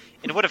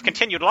 It would have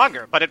continued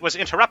longer, but it was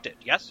interrupted,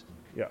 yes?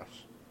 Yes.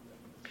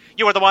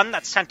 You were the one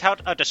that sent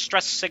out a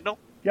distress signal?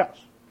 Yes.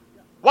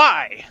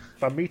 Why?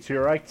 The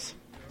meteorite,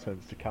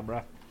 turns to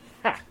camera,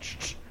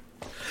 hatched.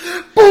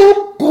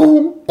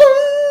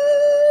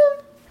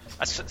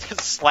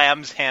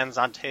 Slams hands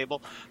on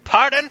table.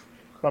 Pardon?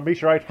 The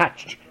meteorite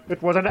hatched.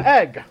 It was an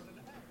egg.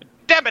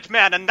 Damn it,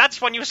 man, and that's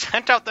when you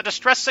sent out the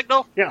distress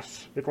signal?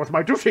 Yes, it was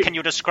my duty. Can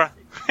you describe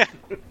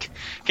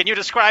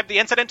the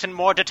incident in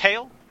more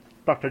detail?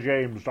 Dr.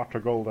 James, Dr.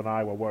 Gold, and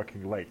I were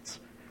working late.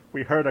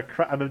 We heard a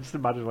crack, and then just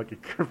imagine like a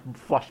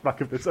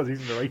flashback of this as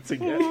he's narrating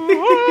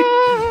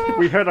it.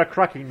 We heard a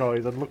cracking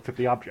noise and looked at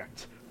the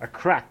object. A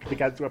crack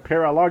began to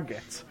appear along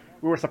it.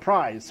 We were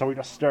surprised, so we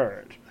just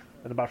stirred.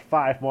 And about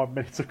 5 more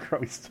minutes ago,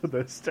 we stood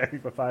there staring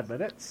for 5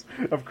 minutes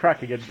of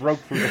cracking and broke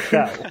through the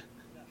shell.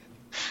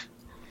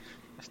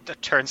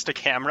 Turns to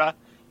camera.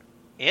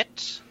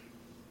 It?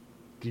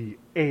 The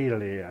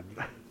alien.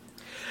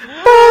 We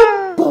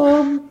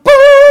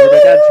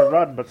began to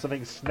run, but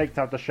something snaked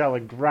out the shell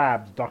and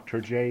grabbed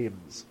Dr.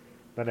 James.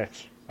 Then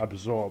it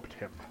absorbed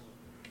him.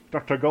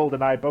 Dr. Gold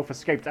and I both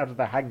escaped out of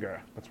the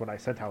hangar. That's when I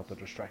sent out the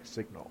distress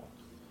signal.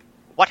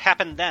 What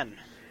happened then?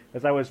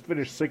 As I was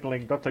finished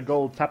signaling, Dr.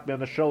 Gold tapped me on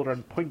the shoulder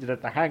and pointed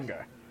at the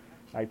hangar.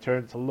 I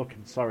turned to look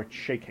and saw it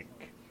shaking.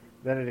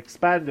 Then it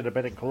expanded a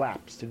bit and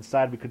collapsed.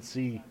 Inside we could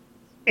see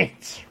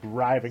it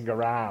writhing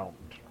around.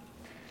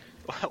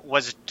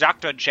 Was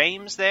Dr.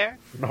 James there?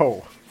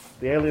 No.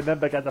 The alien then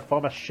began to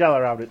form a shell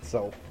around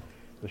itself.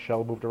 The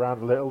shell moved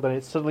around a little, then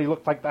it suddenly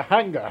looked like the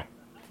hangar.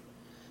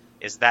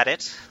 Is that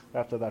it?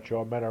 After that,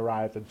 your men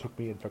arrived and took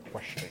me in for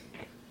questioning.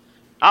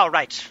 All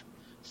right.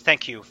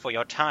 Thank you for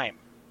your time,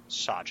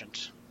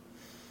 Sergeant.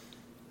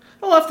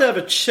 I'll have to have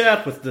a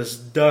chat with this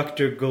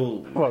Dr.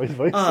 Gold. Well, his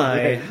voice I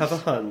is have a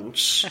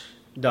hunch.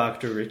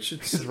 Dr. His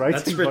Richardson. writing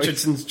That's voice.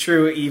 Richardson's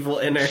true evil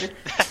inner.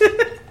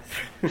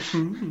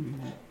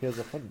 Here's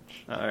a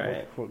hunch.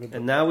 Alright. Oh, fuck.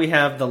 And now we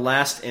have the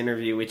last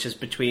interview, which is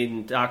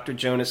between Dr.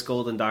 Jonas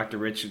Gold and Dr.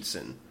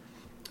 Richardson.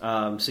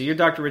 So you're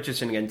Dr.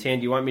 Richardson again. Tan,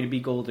 do you want me to be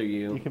Gold or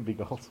you? You can be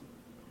Gold.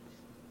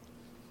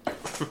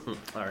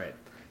 Alright.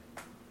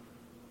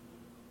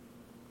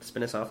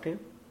 Spin us off, Tan?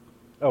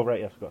 Oh, right,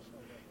 yes, of course.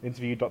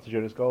 Interviewed Dr.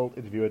 Jonas Gold,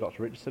 interviewer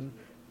Dr. Richardson.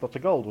 Dr.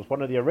 Gold was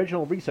one of the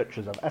original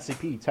researchers of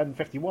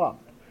SCP-1051.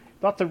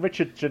 Dr.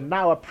 Richardson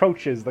now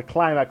approaches the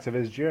climax of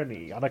his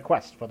journey on a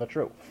quest for the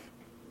truth.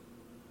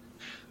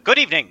 Good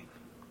evening,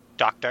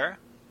 Doctor.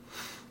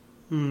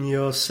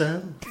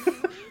 Yourself?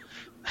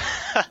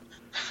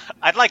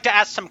 I'd like to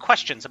ask some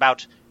questions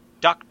about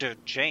Dr.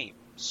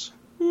 James.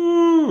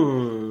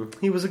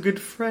 He was a good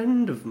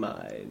friend of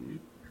mine.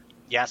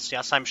 Yes,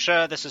 I'm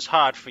sure this is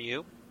hard for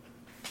you.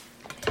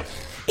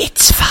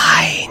 It's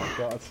fine. Oh,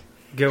 God.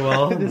 Go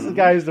on. This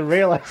guy is the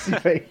real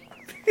SCP.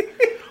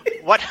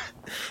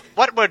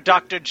 What were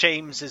Dr.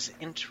 James's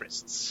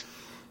interests?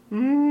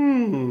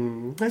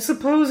 I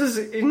suppose his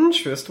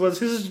interest was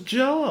his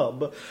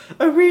job.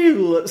 A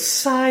real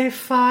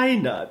sci-fi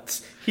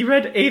nut. He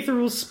read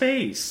Aetheral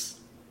Space.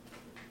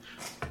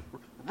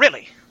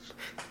 Really?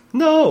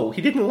 No,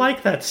 he didn't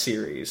like that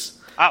series.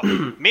 Oh,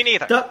 me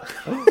neither.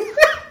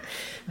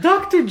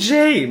 Dr.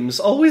 James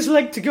always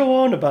liked to go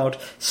on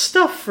about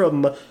stuff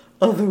from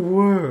other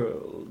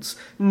worlds,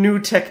 new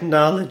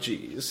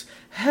technologies.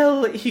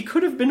 Hell, he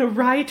could have been a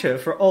writer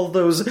for all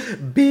those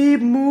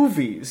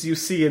B-movies you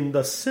see in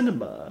the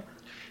cinema.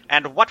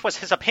 And what was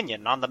his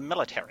opinion on the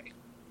military?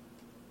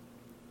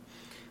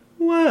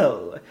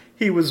 Well,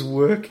 he was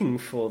working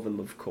for them,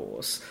 of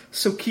course,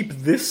 so keep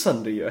this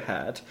under your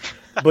hat.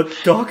 But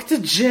Dr.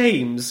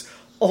 James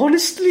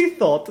honestly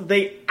thought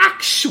they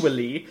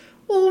actually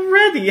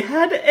already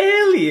had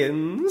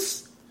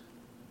aliens.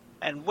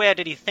 And where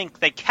did he think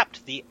they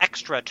kept the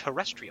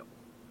extraterrestrial?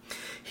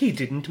 He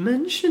didn't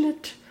mention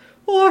it.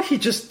 Or he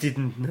just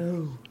didn't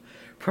know.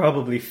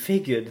 Probably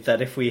figured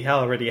that if we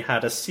already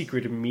had a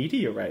secret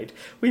meteorite,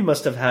 we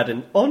must have had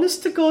an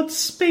honest-to-God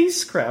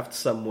spacecraft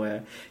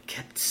somewhere,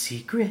 kept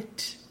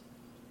secret.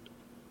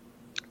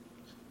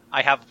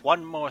 I have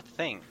one more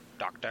thing,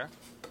 Doctor.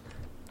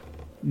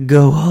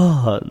 Go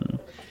on.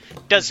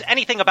 Does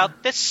anything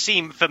about this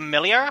seem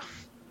familiar?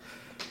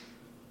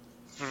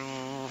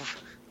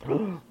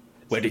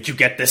 Where did you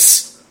get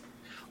this?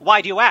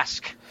 Why do you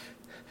ask?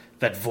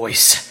 That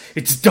voice.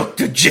 It's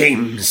Dr.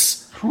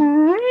 James.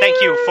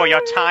 Thank you for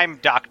your time,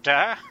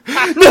 Doctor.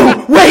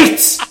 No,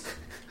 wait!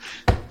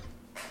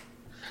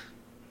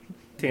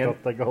 Dan?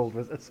 Dr. Gold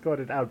was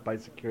escorted out by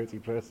security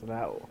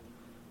personnel.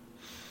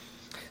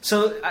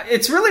 So,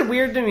 it's really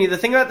weird to me. The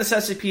thing about this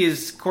SCP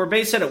is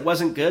Corbett said it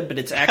wasn't good, but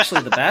it's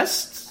actually the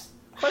best?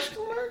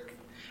 Question mark?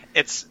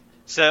 This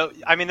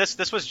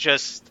was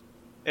just...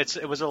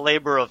 It was a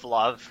labor of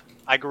love.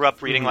 I grew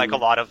up reading, a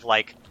lot of,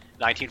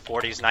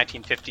 1940s,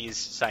 1950s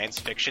science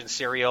fiction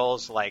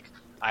serials, like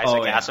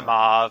Isaac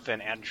Asimov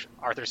and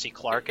Arthur C.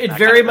 Clarke. It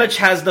very much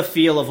has the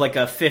feel of, a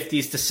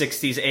 50s to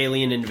 60s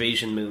alien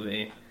invasion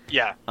movie.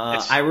 Yeah.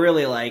 I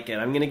really like it.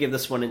 I'm going to give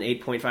this one an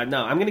 8.5.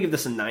 No, I'm going to give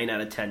this a 9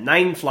 out of 10.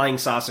 9 flying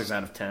saucers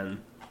out of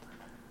 10.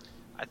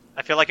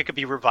 I feel like it could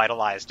be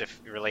revitalized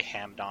if you really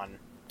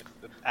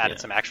added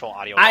some actual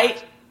audio.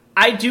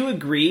 I do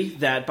agree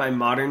that by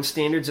modern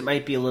standards it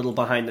might be a little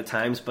behind the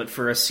times, but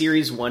for a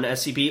Series 1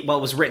 SCP, well,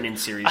 it was written in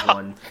Series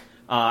 1.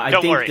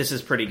 I think this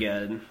is pretty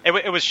good.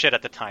 It was shit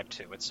at the time,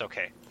 too. It's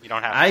okay. You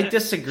don't have to... I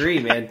disagree,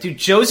 man. Dude,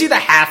 Josie the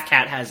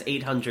Half-Cat has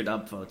 800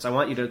 upvotes. I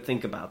want you to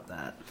think about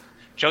that.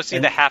 Josie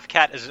the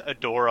Half-Cat is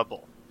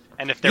adorable.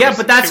 And if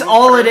but that's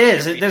all it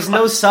is. There's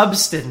no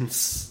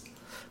substance.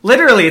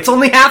 Literally, it's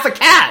only half a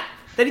cat.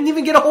 They didn't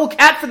even get a whole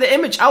cat for the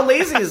image. How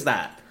lazy is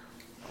that?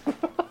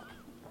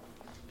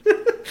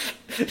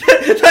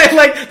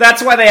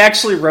 That's why they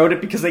actually wrote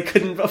it, because they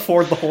couldn't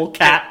afford the whole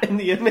cat in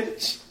the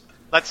image.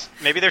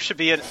 Maybe there should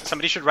be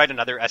somebody should write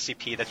another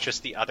SCP that's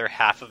just the other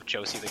half of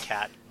Josie the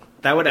cat.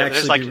 That would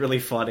actually be really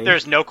funny.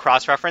 There's no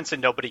cross-reference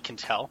and nobody can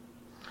tell.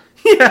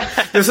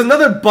 Yeah, there's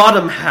another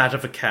bottom hat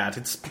of a cat.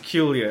 It's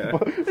peculiar.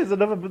 There's a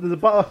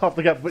bottom half of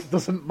the cat, but it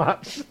doesn't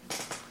match.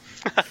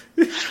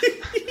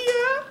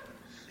 Yeah.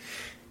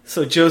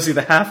 So Josie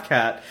the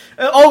half-cat.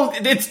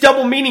 It's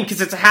double meaning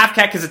because it's a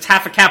half-cat because it's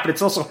half a cat, but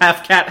it's also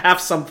half-cat, half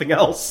something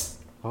else.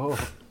 Oh.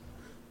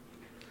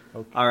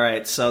 Okay.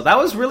 Alright, so that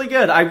was really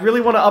good. I really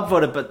want to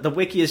upvote it, but the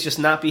wiki is just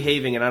not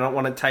behaving, and I don't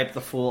want to type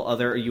the full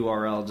other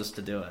URL just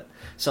to do it.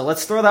 So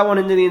let's throw that one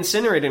into the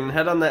incinerator and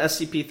head on to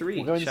SCP-3,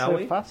 we're going shall so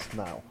we? fast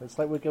now. It's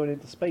like we're going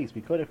into space.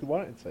 We could if we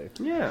wanted to.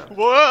 Yeah.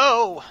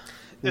 Whoa!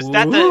 Is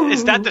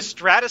that the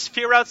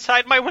stratosphere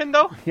outside my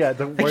window? Yeah,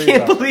 don't worry I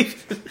can't about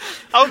believe it.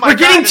 Oh my We're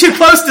God, getting too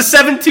close to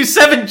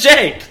 727,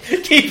 Jake!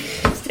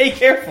 Stay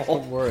careful.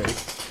 Don't worry.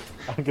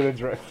 I'm going to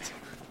drift.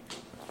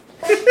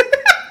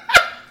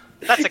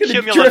 That's a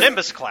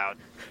cumulonimbus cloud.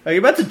 Are you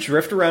about to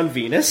drift around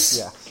Venus?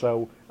 Yeah,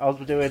 so as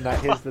we're doing that,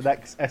 here's the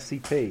next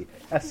SCP.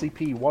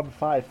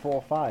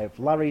 SCP-1545,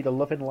 Larry the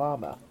Loving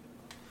Llama.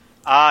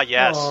 Ah,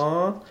 yes.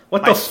 Aww.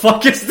 What the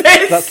fuck is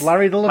this? That's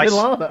Larry the Loving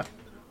Llama.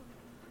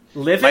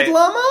 Livid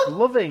llama?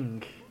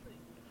 Loving.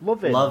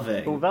 But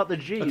without the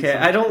G. Okay,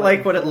 I don't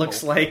like what it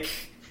looks like.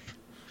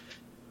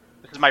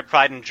 This is my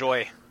pride and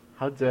joy.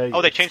 How dare you?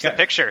 Oh, they changed the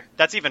picture.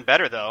 That's even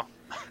better, though.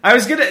 I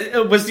was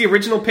gonna... Was the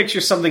original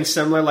picture something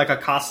similar, like a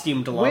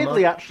costumed llama?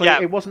 Weirdly, actually,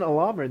 Yeah. it wasn't a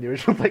llama in the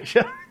original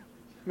picture.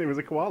 It was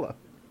a koala.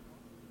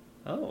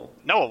 Oh.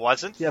 No, it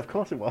wasn't. Yeah, of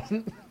course it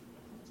wasn't.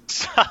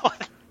 So,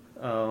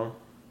 Oh.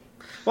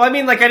 Well, I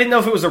mean, like, I didn't know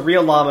if it was a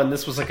real llama and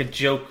this was like a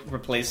joke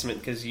replacement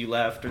because you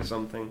left or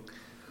something.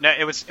 no,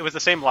 it was the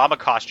same llama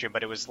costume,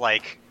 but it was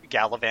like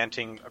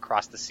gallivanting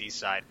across the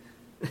seaside.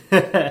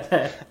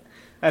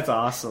 That's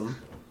awesome.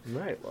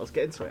 Right, well, let's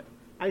get into it.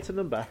 Item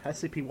number,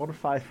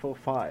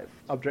 SCP-1545.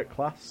 Object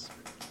class,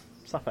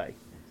 Safe.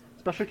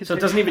 Special So it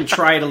doesn't even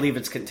try to leave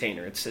its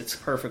container. It's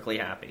perfectly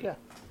happy. Yeah.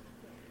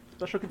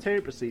 Special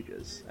containment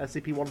procedures.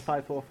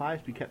 SCP-1545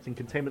 to be kept in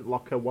Containment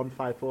Locker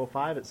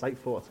 1545 at Site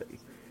 40,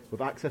 with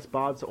access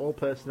barred to all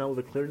personnel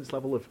with a clearance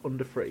level of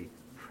under 3.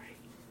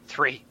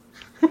 3.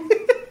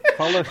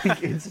 Following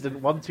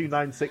Incident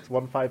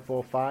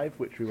 1296-1545,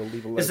 which we will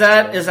leave alone. Is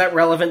that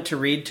relevant to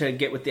read to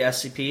get with the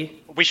SCP?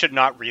 We should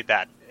not read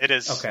that. It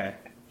is... Okay.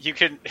 You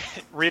can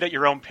read at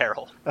your own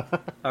peril.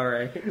 All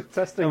right.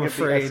 Testing I'm of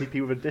afraid. the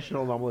SCP with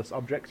additional anomalous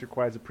objects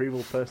requires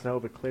approval of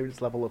personnel with a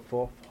clearance level of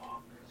 4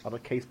 on a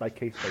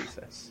case-by-case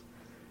basis.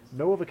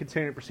 No other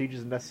containment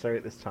procedures are necessary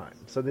at this time,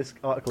 so this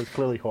article is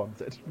clearly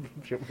haunted.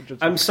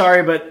 I'm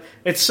sorry, but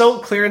it's so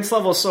clearance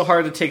level is so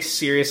hard to take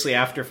seriously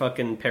after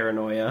fucking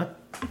Paranoia.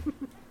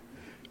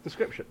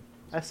 Description.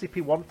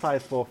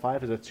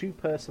 SCP-1545 is a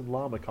two-person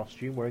llama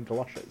costume wearing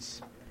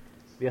galoshes.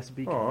 The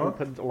SCP can be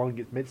opened along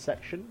its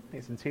midsection.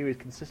 Its interior is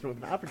consistent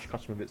with an average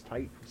costume of its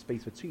type, with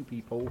space for 2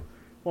 people,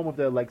 one with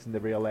their legs in the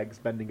rear legs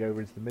bending over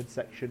into the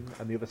midsection,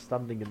 and the other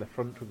standing in the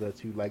front with their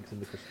 2 legs in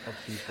the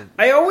front.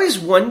 I always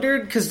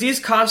wondered, because these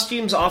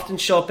costumes often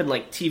show up in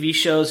like TV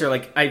shows, or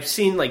like I've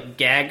seen like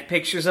gag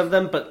pictures of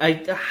them, but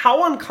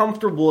how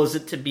uncomfortable is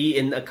it to be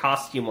in a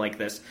costume like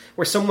this,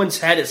 where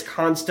someone's head is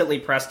constantly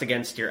pressed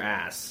against your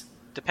ass?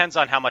 Depends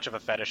on how much of a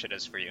fetish it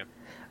is for you.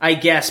 I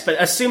guess, but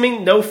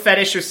assuming no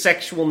fetish or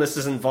sexualness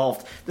is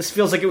involved, this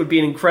feels like it would be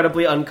an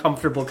incredibly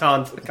uncomfortable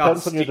costume.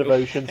 Depends on your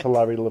devotion to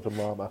Larry the Living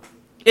Llama.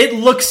 It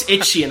looks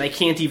itchy, and I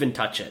can't even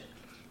touch it.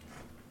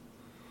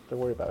 Don't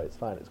worry about it, it's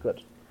fine, it's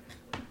good.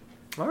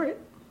 Alright.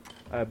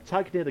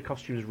 Tag near the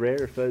costume's rear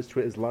refers to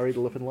it as Larry the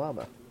Living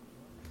Llama.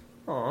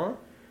 Aw,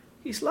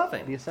 he's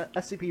loving. The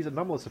SCP's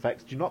anomalous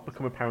effects do not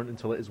become apparent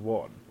until it is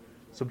worn.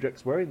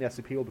 Subjects wearing the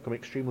SCP will become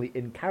extremely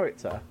in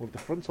character, with the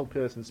frontal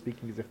person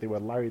speaking as if they were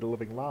Larry the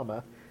Living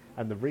Llama,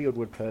 and the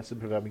rearward person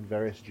performing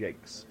various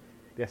jigs.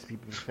 The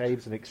SCP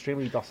behaves in an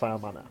extremely docile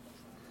manner.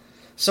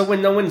 So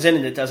when no one's in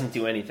it, it doesn't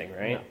do anything,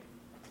 right?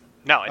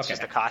 No, it's Okay.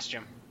 just a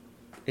costume.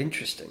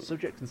 Interesting.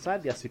 Subjects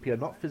inside the SCP are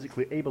not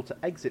physically able to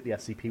exit the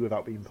SCP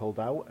without being pulled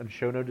out, and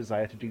show no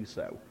desire to do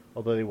so,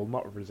 although they will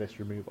not resist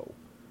removal.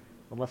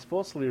 Unless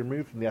forcibly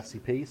removed from the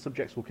SCP,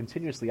 subjects will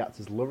continuously act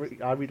as Larry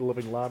the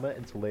Living Llama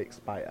until they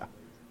expire.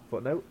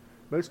 Footnote,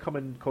 most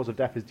common cause of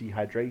death is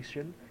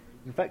dehydration.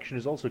 Infection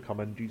is also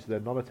common due to their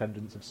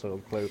non-attendance of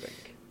soiled clothing.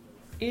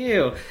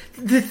 Ew.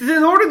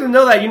 In order to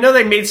know that, you know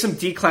they made some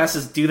D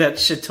classes do that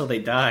shit till they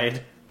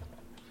died.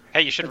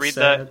 Hey, you should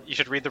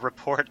That's read the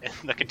report in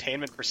the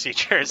containment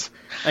procedures.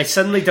 I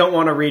suddenly don't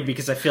want to read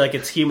because I feel like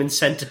it's Human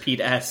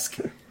Centipede-esque.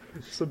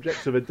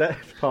 Subjects with a dead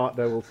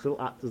partner will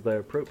still act as their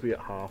appropriate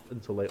half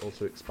until they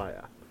also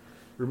expire.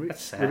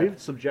 That's sad. Removed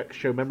subjects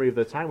show memory of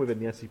their time within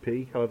the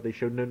SCP, however they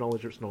show no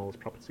knowledge of its anomalous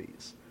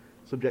properties.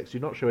 Subjects do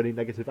not show any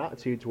negative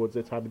attitude towards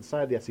their time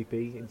inside the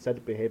SCP,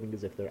 instead behaving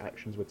as if their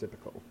actions were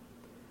typical.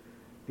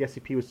 The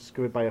SCP was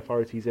discovered by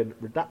authorities in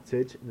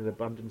Redacted in an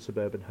abandoned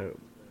suburban home.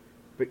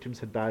 Victims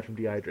had died from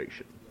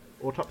dehydration.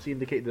 Autopsy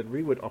indicated that the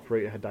rearward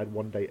operator had died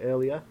 1 day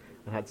earlier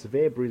and had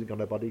severe bruising on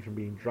her body from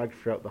being dragged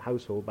throughout the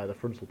household by the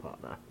frontal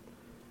partner.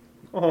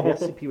 Oh. The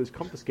SCP was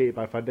confiscated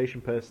by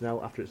Foundation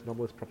personnel after its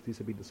anomalous properties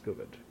had been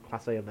discovered.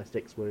 Class A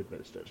amnestics were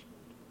administered.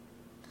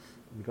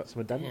 We've got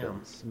some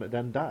addendums, some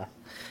addenda.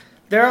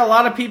 There are a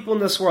lot of people in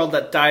this world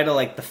that die to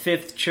like the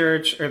Fifth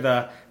Church or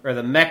the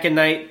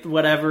Mechanite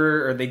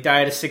whatever, or they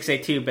die to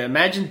 682. But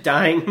imagine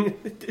dying,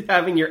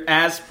 having your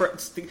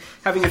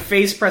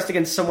face pressed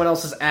against someone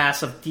else's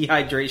ass of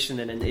dehydration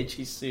in an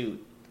itchy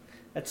suit.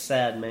 That's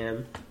sad,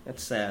 man.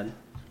 That's sad.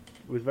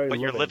 It was very But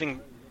you're loving.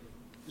 living...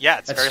 Yeah,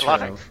 it's That's very true.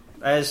 loving.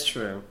 That is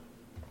true.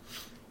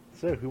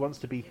 So, who wants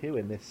to be who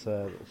in this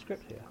little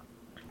script here?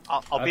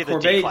 I'll be the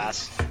Corbett- D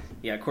class.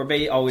 Yeah,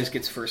 Corbett always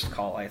gets first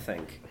call, I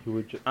think. Who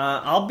would you...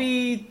 I'll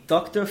be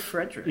Dr.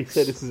 Fredericks. You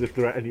said this as if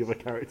there are any other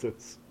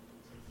characters.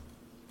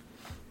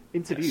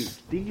 Interview.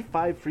 Yes.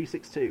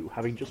 D5362,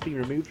 having just been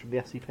removed from the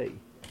SCP.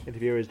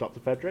 Interviewer is Dr.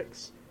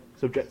 Fredericks.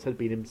 Subject had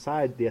been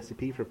inside the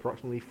SCP for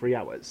approximately 3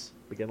 hours.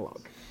 Begin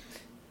log.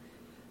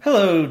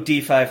 Hello,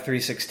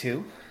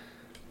 D5362.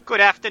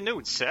 Good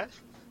afternoon, sir.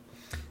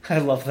 I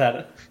love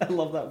that. I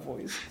love that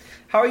voice.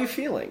 How are you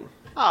feeling?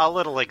 A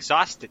little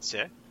exhausted,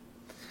 sir.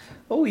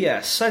 Oh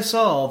yes, I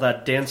saw all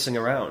that dancing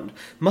around.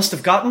 Must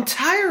have gotten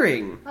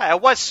tiring.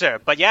 It was, sir,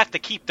 but you have to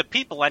keep the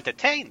people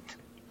entertained.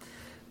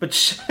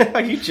 But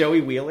are you Joey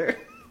Wheeler?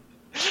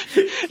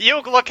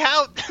 You look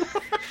out!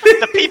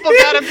 The people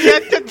gotta be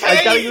entertained!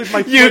 I gotta use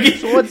my Yugi.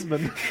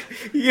 swordsman.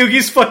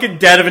 Yugi's fucking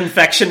dead of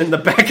infection in the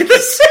back of the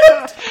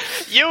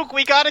suit.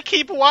 We gotta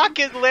keep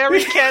walking,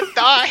 Larry can't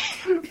die!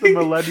 The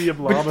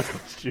Millennium Llama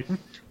costume.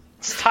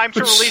 It's time to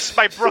release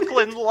my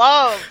Brooklyn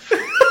love.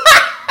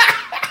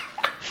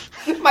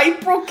 My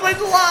Brooklyn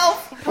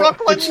love!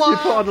 Brooklyn You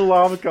put on love. a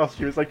llama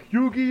costume, it's like,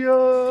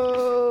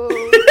 Yu-Gi-Oh!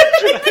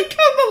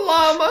 Become a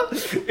llama!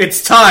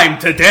 It's time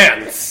to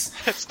dance!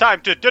 It's time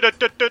to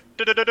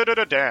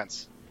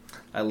dance.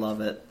 I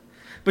love it.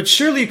 But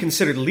surely you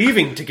considered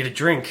leaving to get a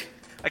drink.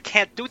 I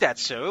can't do that,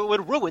 sir. It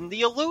would ruin the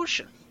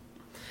illusion.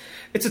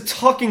 It's a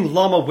talking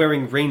llama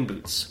wearing rain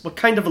boots. What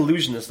kind of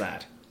illusion is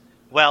that?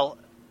 Well,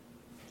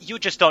 you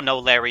just don't know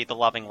Larry the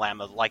Loving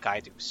Llama like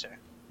I do, sir.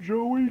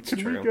 Joey, can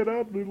true. we get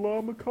out of the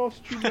llama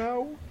costume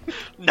now?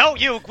 No,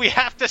 we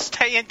have to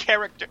stay in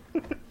character. The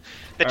All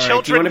right,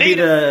 children need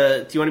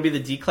it. Do you want to be the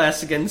D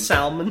class again,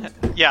 Salmon?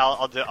 Yeah,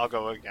 I'll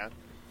go again.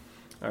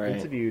 All right.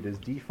 Interviewed as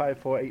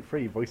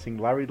D5483, voicing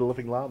Larry the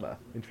Loving Llama.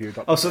 Interviewed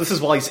Dr. Oh, so this is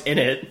while he's in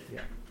it.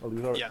 Yeah. Oh, he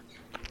was already- Yeah.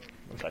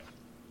 One sec.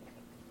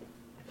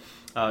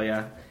 Oh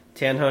yeah,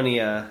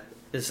 Tanhoney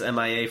is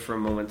MIA for a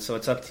moment, so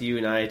it's up to you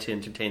and I to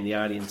entertain the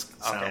audience,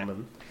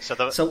 Salmon. So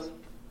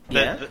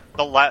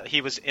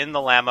he was in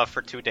the llama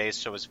for 2 days,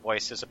 so his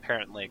voice is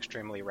apparently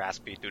extremely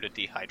raspy due to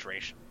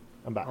dehydration.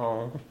 I'm back.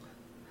 All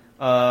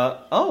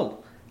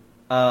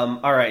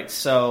right.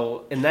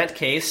 So in that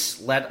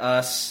case, let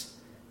us.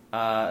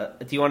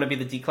 Do you want to be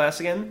the D class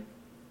again?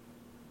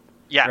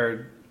 Yeah.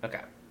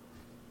 Okay.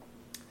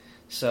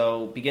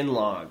 So begin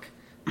log.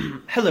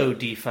 Hello,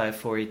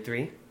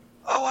 D5483.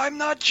 Oh, I'm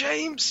not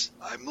James.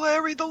 I'm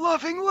Larry the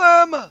Loving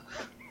Llama.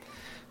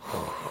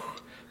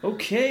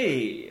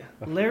 Okay,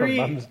 Larry,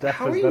 Mum's death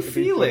how has are you never been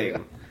feeling?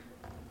 clearer.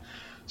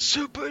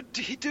 Super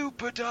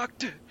duper,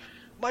 Doctor.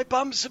 My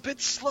bum's a bit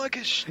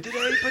sluggish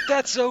today, but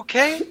that's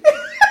okay.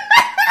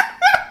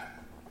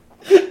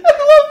 I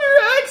love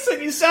your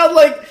accent. You sound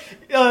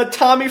like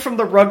Tommy from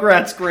the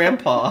Rugrats'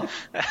 grandpa.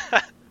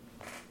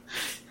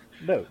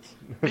 Notes.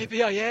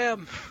 Maybe I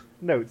am.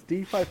 Notes.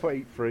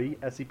 D5483,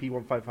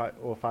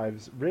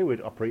 SCP-15505's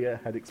rearward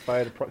operator had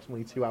expired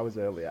approximately 2 hours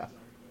earlier.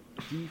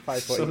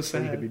 D5483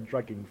 sad. had been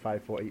dragging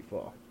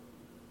 5484.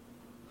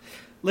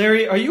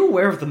 Larry, are you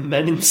aware of the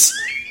men inside?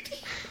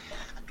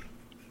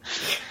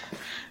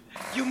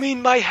 You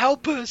mean my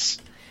helpers?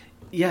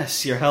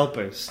 Yes, your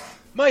helpers.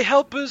 My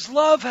helpers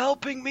love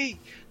helping me.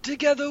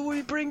 Together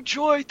we bring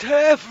joy to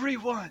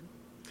everyone.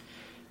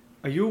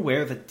 Are you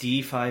aware that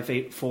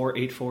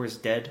D58484 is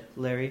dead,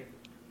 Larry?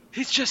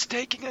 He's just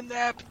taking a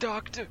nap,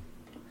 Doctor.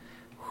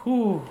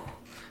 Whew.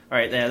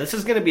 Alright, yeah, this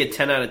is going to be a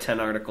 10 out of 10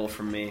 article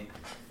from me.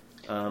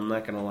 I'm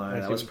not going to lie,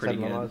 that was pretty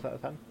 10 good. llamas out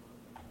of 10?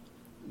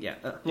 Yeah,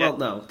 Yeah.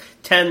 no.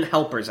 10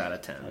 helpers out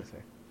of 10. I see.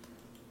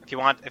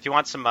 If you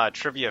want some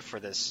trivia for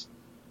this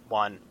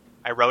one,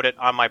 I wrote it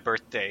on my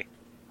birthday.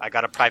 I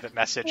got a private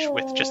message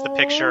with just the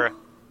picture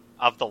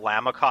of the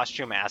llama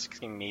costume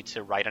asking me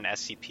to write an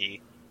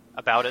SCP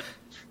about it.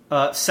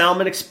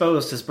 Salmon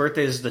Exposed, his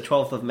birthday is the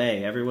 12th of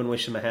May. Everyone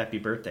wish him a happy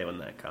birthday when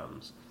that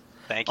comes.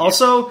 Thank you.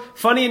 Also,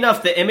 funny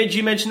enough, the image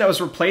you mentioned that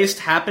was replaced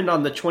happened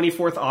on the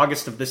 24th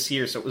August of this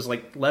year, so it was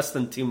like less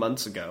than 2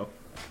 months ago.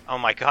 Oh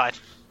my god.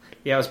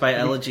 Yeah, it was by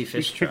Elegy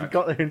Fish If we Truck.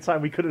 got there in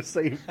time, we could have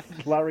saved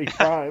Larry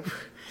Prime.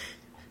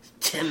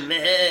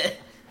 Timmy!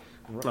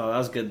 Oh, that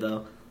was good,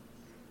 though.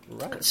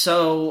 Right.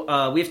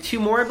 So, we have 2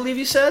 more, I believe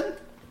you said?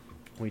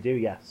 We do,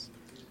 yes.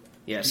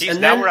 Yes. Jeez,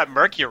 and now then, we're at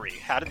Mercury.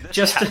 How did this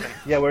Just- happen?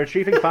 Yeah, we're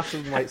achieving faster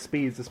than light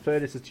speeds. This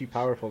furnace is too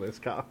powerful, this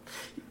car.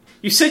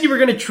 you said you were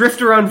going to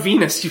drift around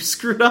Venus. You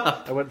screwed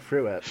up. I went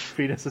through it.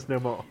 Venus is no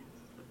more.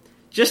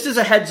 Just as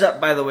a heads up,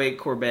 by the way,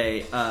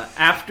 Corbet,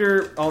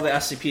 after all the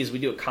SCPs, we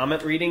do a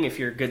comment reading, if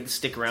you're good to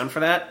stick around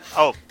for that.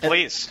 Oh,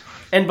 please.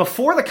 And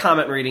before the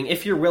comment reading,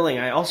 if you're willing,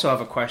 I also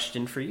have a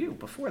question for you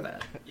before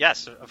that.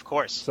 Yes, of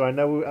course. So I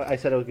know I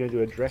said I was going to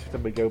do a drift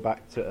and we go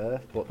back to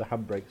Earth, but the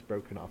handbrake's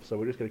broken off, so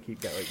we're just going to keep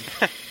going.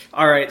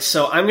 Alright,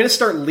 so I'm going to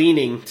start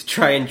leaning to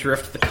try and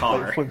drift the car.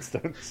 Like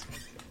Flintstones.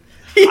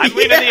 I'm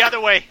leaning the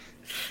other way.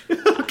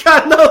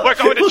 God, no! We're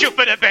going to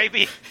Jupiter,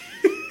 baby.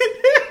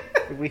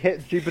 If we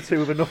hit Jupiter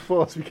with enough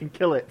force, we can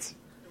kill it.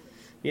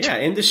 Yeah,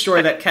 and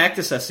destroy that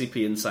cactus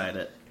SCP inside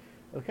it.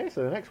 Okay,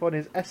 so the next one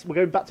is... We're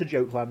going back to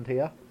Jokeland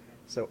here.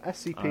 So Alright.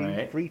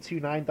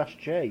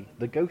 SCP-329-J,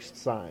 the ghost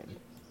sign.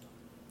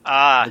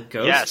 The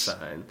ghost yes.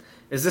 sign.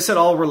 Is this at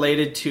all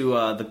related to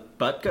the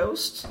butt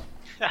ghosts?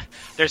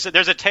 There's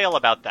a tale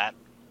about that.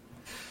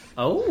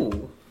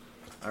 Oh.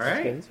 Let's get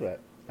Alright. into it.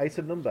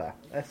 Item number,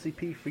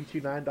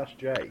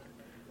 SCP-329-J.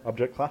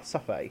 Object class,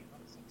 Safei.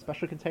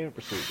 Special containment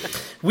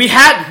procedures. We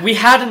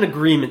had an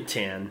agreement,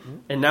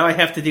 Tan, and now I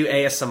have to do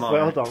ASMR.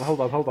 Wait,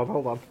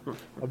 hold on.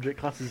 Object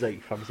class is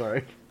safe, I'm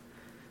sorry.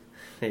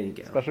 There you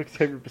go. Special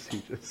containment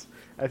procedures.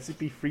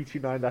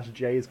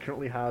 SCP-329-J is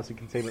currently housed in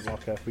Containment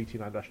Locker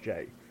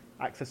 329-J.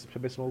 Access is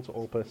permissible to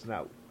all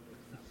personnel.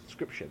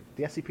 Description.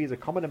 The SCP is a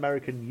common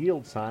American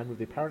yield sign with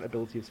the apparent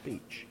ability of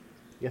speech.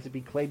 The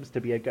SCP claims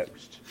to be a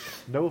ghost.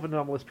 No other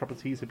anomalous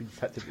properties have been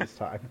detected at this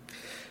time.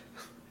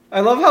 I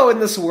love how in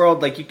this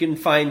world, like, you can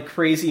find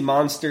crazy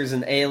monsters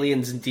and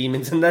aliens and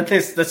demons, and then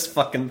there's this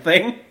fucking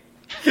thing.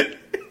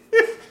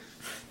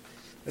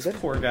 And then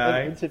Poor guy.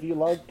 an interview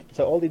log.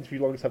 So all the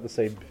interview logs have the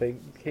same thing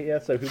here.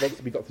 So who wants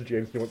to be Dr.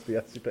 James? Who wants to be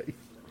SCP?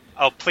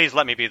 Oh, please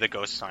let me be the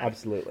ghost sign.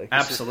 Absolutely.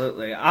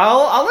 Absolutely.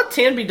 I'll let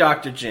Tan be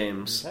Dr.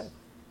 James. Okay.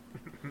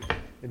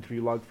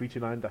 Interview log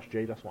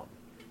 329-J-1.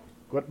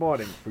 Good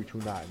morning,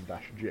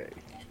 329-J.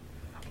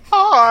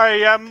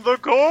 I am the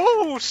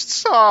ghost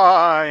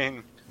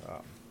sign.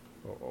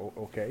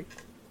 Okay.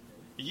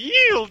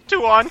 Yield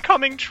to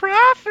oncoming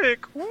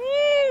traffic.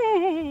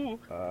 Woo!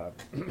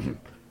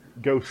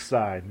 Ghost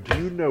sign, do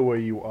you know where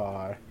you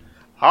are?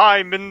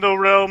 I'm in the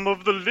realm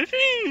of the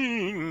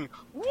living.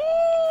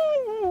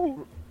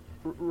 Woo!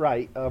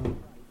 Right,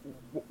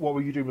 what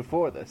were you doing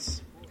before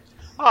this?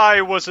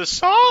 I was a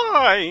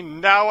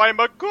sign. Now I'm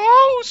a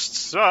ghost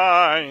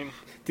sign.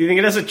 Do you think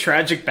it has a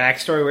tragic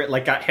backstory where it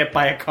like got hit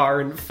by a car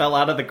and fell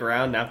out of the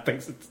ground, now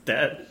thinks it's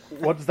dead?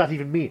 What does that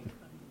even mean?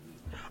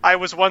 I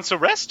was once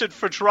arrested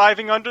for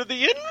driving under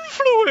the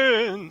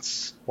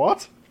influence.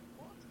 What?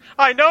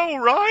 I know,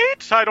 right?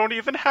 I don't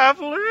even have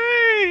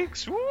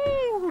legs.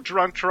 Woo!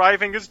 Drunk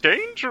driving is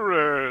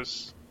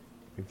dangerous.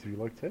 Interview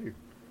log 2.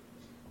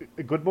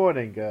 Good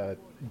morning,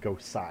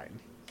 ghost sign.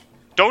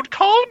 Don't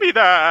call me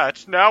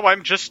that. Now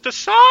I'm just a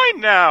sign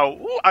now.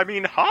 Ooh, I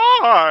mean,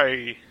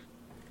 hi.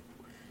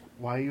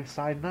 Why are you a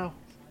sign now?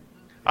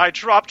 I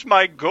dropped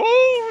my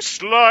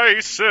ghost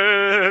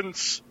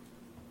license.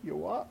 You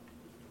what?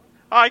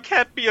 I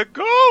can't be a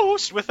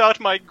ghost without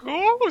my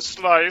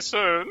ghost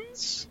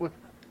license.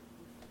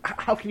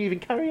 How can you even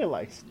carry a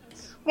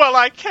license? Well,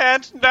 I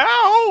can't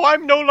now.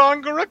 I'm no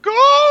longer a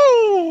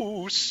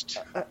ghost.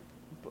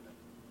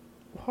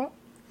 What?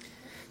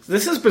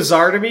 This is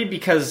bizarre to me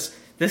because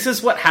this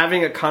is what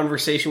having a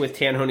conversation with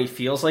Tanhoney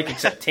feels like,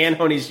 except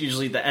Tanhoney's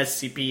usually the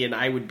SCP and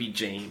I would be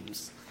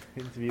James.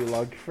 Interview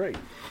log 3.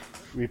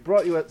 We've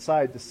brought you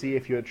outside to see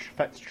if you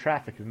affect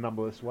traffic in an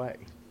anomalous way.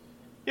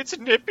 It's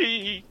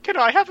nippy. Can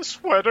I have a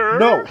sweater?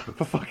 No!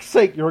 For fuck's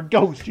sake, you're a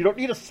ghost. You don't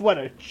need a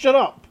sweater. Shut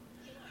up!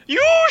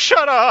 You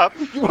shut up!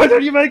 Why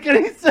don't you make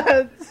any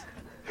sense?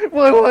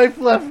 My wife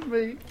left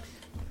me.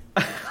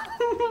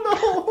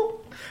 No!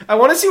 I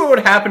want to see what would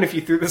happen if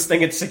you threw this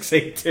thing at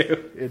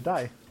 682. It'd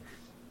die.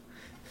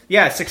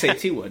 Yeah,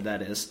 682 would,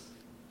 that is.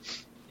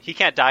 He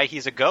can't die,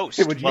 he's a ghost.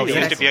 It would Well, he use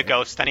used to be a it.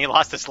 ghost, then he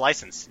lost his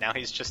license. Now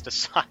he's just a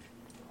sign.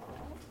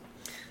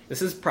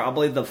 This is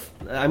probably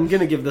I'm going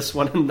to give this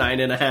one a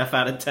 9.5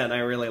 out of 10. I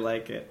really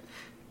like it.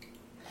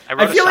 I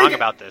wrote a feel song like-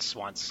 about this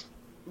once.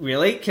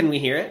 Really? Can we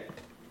hear it?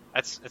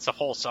 It's a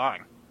whole song.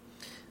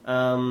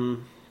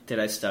 Did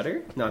I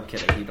stutter? No, I'm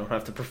kidding. You don't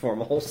have to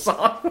perform a whole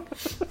song.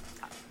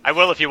 I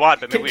will if you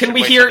want, but maybe Can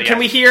we should wait hear? till the Can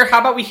we end. hear? How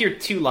about we hear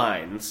 2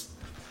 lines?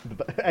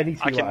 Any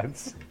two I can-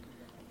 lines.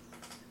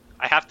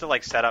 I have to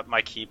set up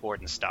my keyboard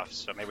and stuff,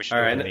 so maybe we should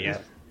All do right. it at the end.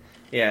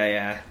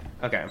 Yeah.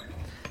 Okay.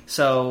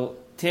 So,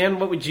 Tan,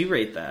 what would you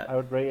rate that? I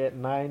would rate it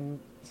 9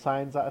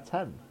 signs out of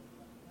 10.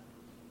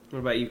 What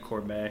about you,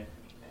 Corbet?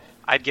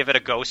 I'd give it a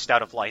ghost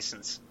out of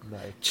license. No.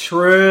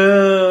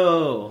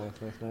 True.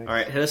 Nice. All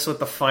right, hit us with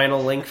the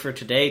final link for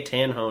today, We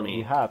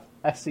Tanhoney. have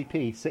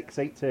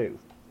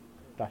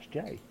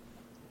SCP-682-J.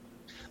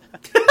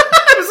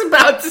 I was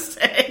about to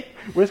say.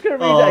 We're just going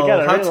to read it again.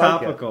 I How really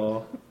like it.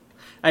 topical.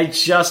 I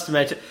just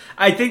mentioned.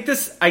 I think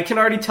this. I can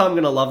already tell I'm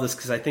going to love this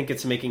because I think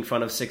it's making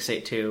fun of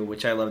 682,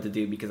 which I love to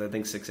do because I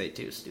think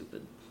 682 is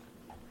stupid.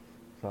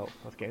 So,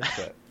 let's get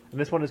into it. And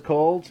this one is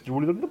called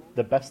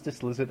The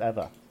Bestest Lizard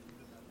Ever.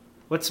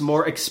 What's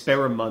more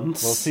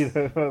experiments? We'll see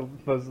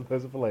those are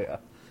for later.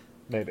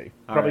 Maybe.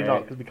 All Probably not,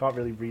 right. because we can't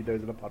really read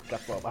those in a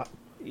podcast like that.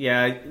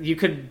 Yeah, you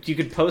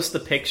could post the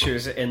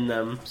pictures in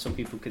them so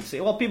people could see.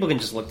 Well, people can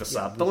just look this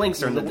up. The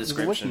links are in the There's a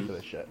wiki description. for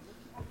this shit.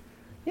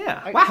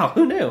 Yeah. Wow.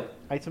 Who knew?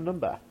 Item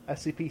number,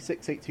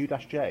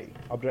 SCP-682-J.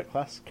 Object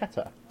class,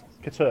 Keter.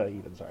 Keter,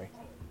 even, sorry.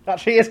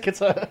 Actually, is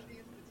Keter.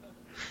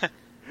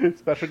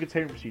 Special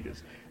containment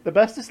procedures. The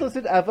bestest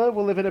lizard ever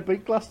will live in a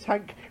big glass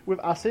tank with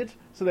acid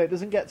so that it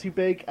doesn't get too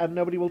big and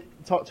nobody will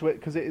talk to it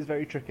because it is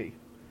very tricky.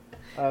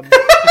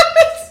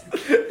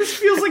 This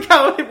feels like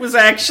how it was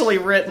actually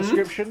written.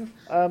 Description.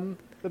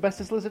 The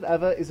bestest lizard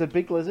ever is a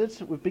big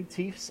lizard with big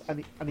teeth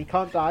and he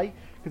can't die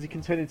because he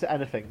can turn into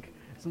anything.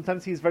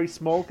 Sometimes he's very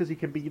small because he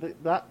can be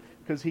that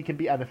because he can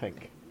be anything.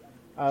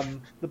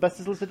 The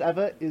bestest lizard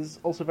ever is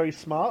also very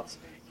smart.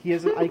 He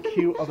has an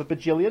IQ of a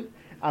bajillion,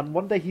 and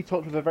one day he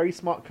talked with a very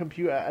smart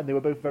computer, and they were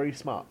both very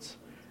smart.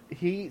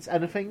 He eats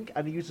anything,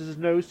 and he uses his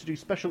nose to do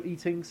special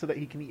eating so that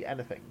he can eat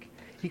anything.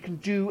 He can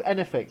do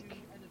anything.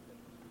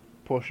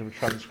 Portion of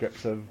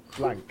transcripts of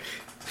blank.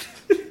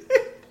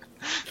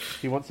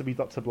 He wants to be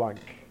Dr. Blank.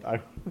 I'll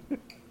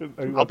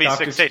be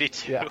Dr.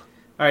 682. Yeah. All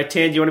right,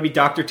 Tan, do you want to be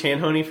Dr.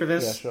 Tanhoney for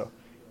this? Yeah, sure.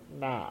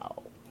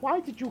 Now, why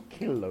did you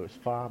kill those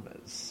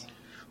farmers?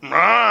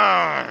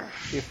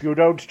 If you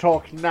don't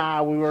talk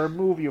now, we will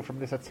remove you from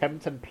this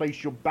attempt and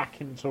place you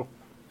back into...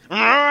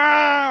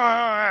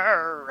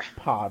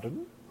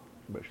 Pardon?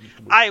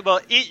 I will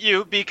eat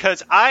you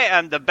because I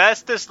am the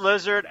bestest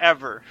lizard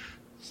ever.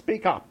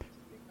 Speak up.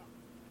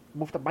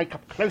 Move the mic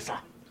up closer.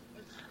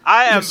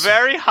 I am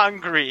very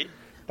hungry.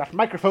 That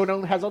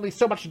microphone has only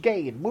so much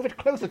gain. Move it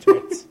closer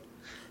to it.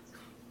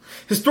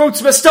 His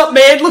throat's messed up,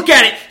 man. Look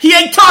at it. He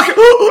ain't talking.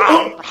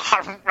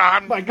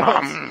 My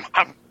God.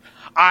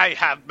 I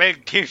have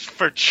big teeth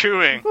for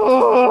chewing.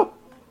 Oh.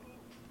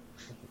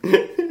 Now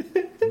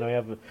we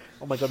have.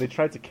 Oh my God! They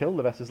tried to kill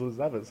the bestest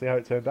lizard ever. See how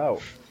it turned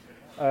out.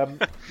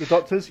 The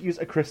doctors use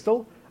a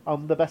crystal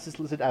on the bestest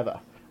lizard ever.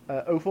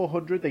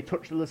 0400, they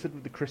touched the lizard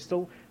with the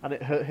crystal, and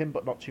it hurt him,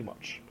 but not too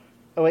much.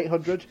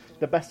 0800,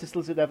 the bestest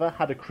lizard ever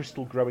had a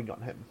crystal growing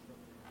on him.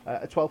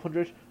 At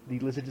 1200, the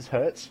lizard is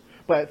hurt,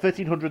 but at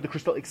 1300, the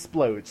crystal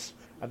explodes.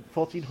 And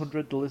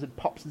 1400, the lizard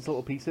pops into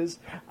little pieces,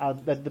 and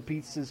then the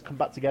pieces come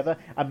back together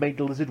and made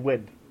the lizard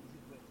win.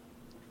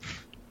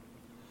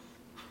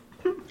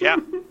 Yeah.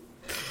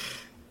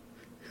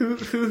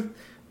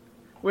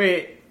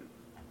 Wait,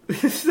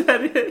 is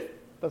that it?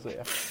 That's it,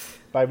 yeah.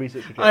 By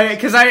research.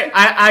 Because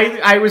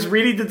I was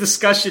reading the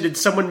discussion and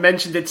someone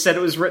mentioned it, said it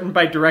was written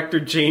by director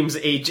James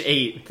H.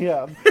 8.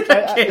 Yeah.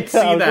 I can't see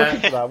I was that.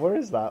 looking for that. Where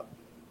is that?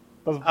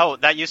 Oh,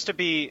 that used to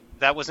be.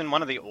 That was in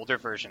one of the older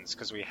versions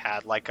because we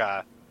had like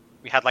a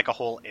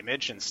whole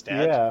image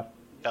instead. Yeah.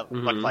 That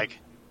looked like.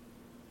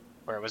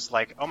 Where it was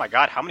like, oh my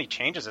God, how many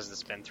changes has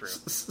this been through?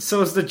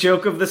 So is the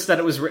joke of this that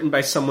it was written by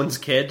someone's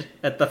kid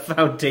at the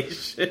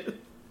foundation?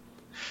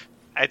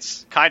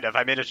 It's kind of.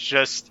 I mean, it's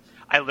just.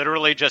 I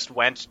literally just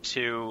went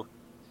to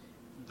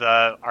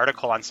the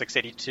article on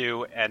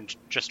 682 and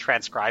just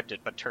transcribed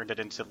it, but turned it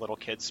into little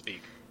kid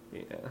speak.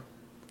 Yeah.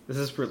 This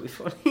is really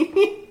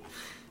funny.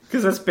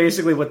 Because that's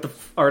basically what the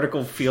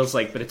article feels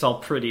like, but it's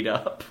all prettied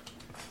up.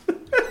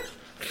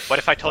 What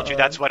if I told you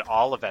that's what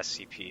all of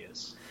SCP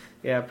is?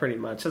 Yeah, pretty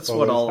much. That's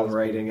what all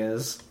writing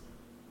is.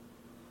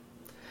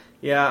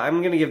 Yeah, I'm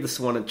going to give this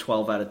one a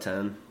 12 out of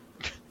 10.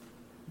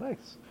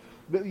 Nice.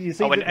 But you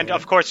see, and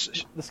of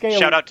course, the scale...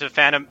 shout out to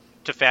Famine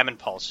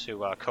Pulse,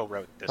 who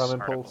co-wrote this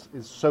Famine article. Pulse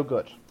is so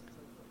good.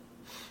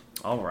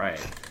 All right.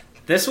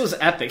 This was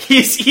epic.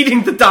 He's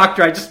eating the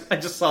doctor. I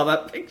just saw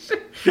that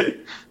picture.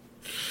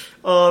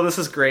 Oh, this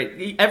is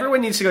great.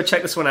 Everyone needs to go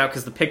check this one out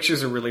because the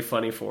pictures are really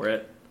funny for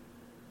it.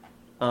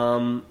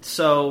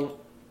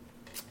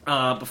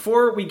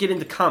 Before we get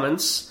into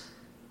comments,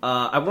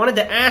 I wanted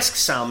to ask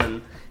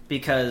Salmon,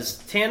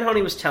 because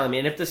Tanhoney was telling me,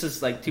 and if this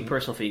is like too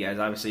personal for you guys,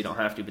 obviously you don't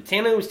have to, but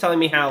Tanhoney was telling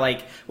me how,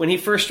 like, when he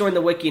first joined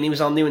the wiki and he was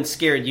all new and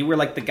scared, you were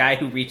like the guy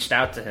who reached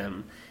out to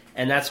him.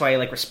 And that's why he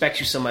like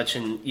respects you so much,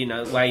 and you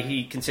know why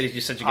he considers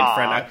you such a good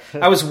friend.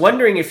 I was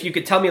wondering if you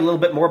could tell me a little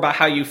bit more about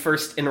how you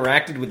first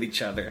interacted with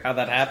each other, how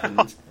that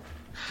happened.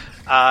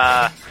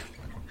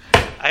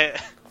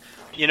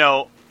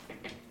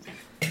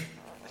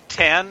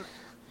 Tan,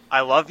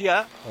 I love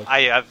ya. Okay.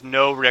 I have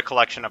no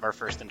recollection of our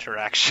first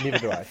interaction. Neither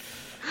do I.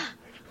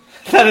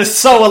 That is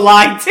so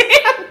alike, Tan.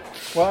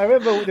 Well, I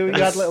remember we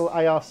had a little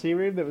IRC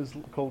room that was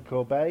called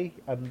Corbet,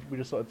 and we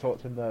just sort of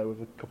talked in there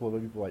with a couple of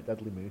other people like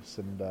Deadly Moose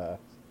and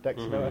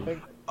Dexno, I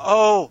think.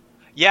 Oh,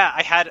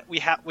 yeah,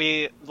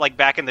 we like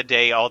back in the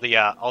day, all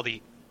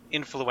the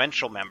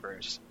influential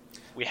members.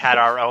 We had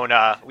our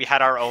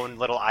own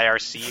little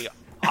IRC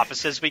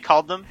offices, we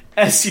called them.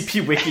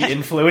 SCP Wiki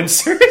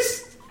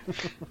influencers.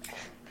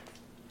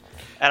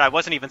 And I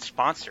wasn't even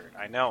sponsored,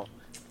 I know.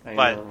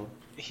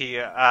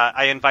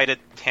 I invited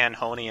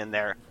Tanhoney in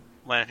there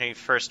when he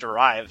first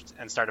arrived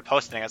and started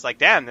posting. I was like,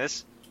 damn,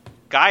 this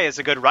guy is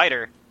a good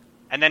writer.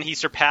 And then he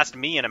surpassed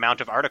me in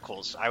amount of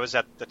articles. I was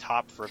at the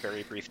top for a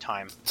very brief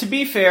time. To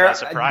be fair,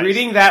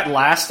 reading that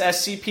last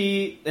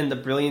SCP and the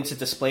brilliance it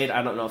displayed,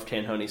 I don't know if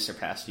Tanhoney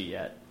surpassed you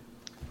yet.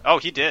 Oh,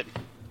 he did.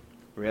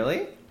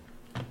 Really?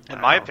 In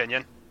my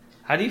opinion.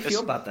 How do you feel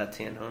about that,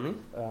 Tanhoney?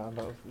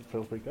 No, it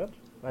feels pretty good.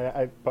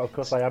 But of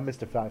course I am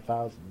Mr.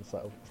 5000,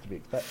 so it's to be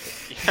expected.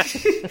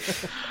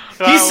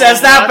 He says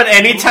that, but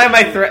anytime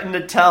I threaten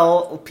to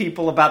tell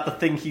people about the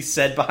thing he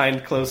said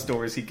behind closed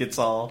doors, he gets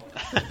all...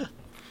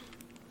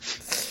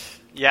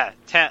 Yeah,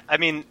 I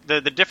mean,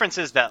 the difference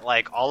is that,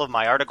 like, all of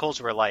my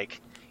articles were,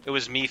 like, it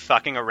was me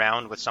fucking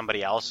around with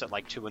somebody else at,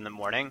 like, 2 in the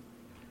morning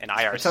in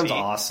IRC. That sounds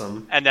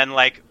awesome. And then,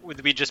 like,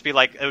 we'd just be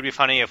like, it would be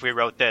funny if we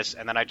wrote this,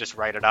 and then I just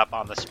write it up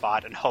on the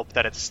spot and hope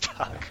that it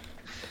stuck.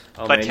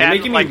 Oh, but man, you're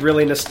making me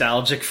really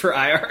nostalgic for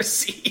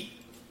IRC.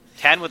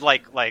 Tan would,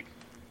 like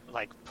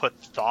put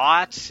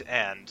thought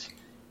and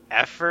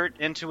effort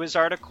into his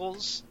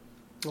articles,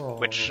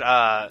 which,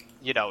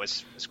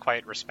 is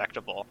quite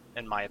respectable,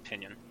 in my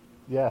opinion.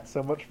 Yeah,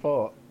 so much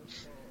thought.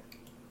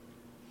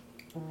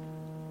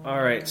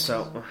 Alright,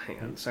 so... hang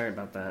on, sorry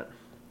about that.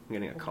 I'm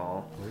getting a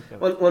call.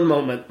 One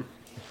moment.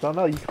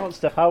 No, you can't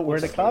step out, we're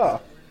in a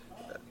car.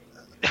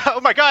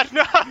 Oh my god,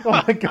 no!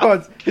 Oh my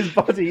god, his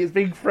body is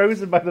being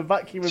frozen by the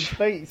vacuum of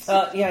space.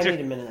 I need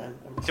a minute.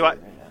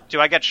 Do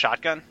I get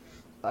shotgun?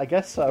 I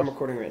guess so. I'm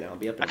recording right now. I'll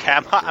be up in Okay,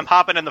 I'm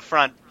hopping in the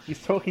front.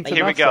 He's talking to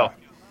Here NASA. we go.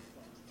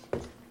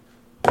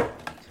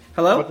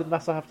 Hello? What did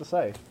NASA have to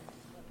say?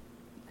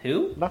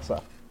 Who?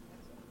 NASA.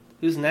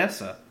 Who's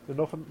NASA? The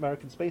North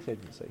American Space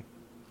Agency.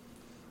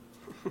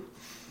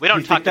 We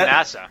don't talk to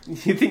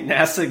NASA. You think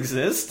NASA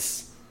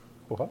exists?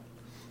 What?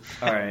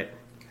 Alright.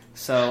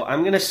 So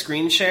I'm going to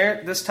screen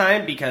share this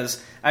time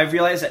because I've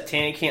realized that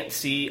Tanya can't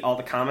see all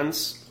the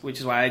comments, which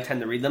is why I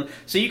tend to read them.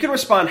 So you can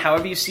respond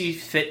however you see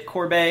fit,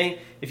 Corbet.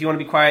 If you want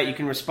to be quiet, you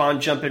can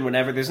respond, jump in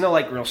whenever. There's no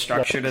real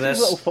structure to this.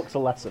 Little fuck's a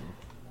lesson.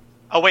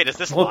 Oh wait, is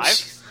this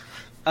live?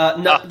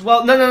 No.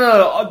 Well,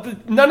 no.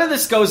 None of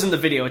this goes in the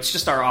video. It's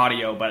just our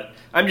audio, but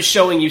I'm just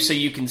showing you so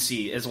you can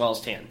see as well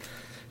as Tan.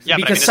 Yeah,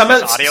 because is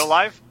this audio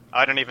live?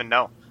 I don't even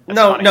know. That's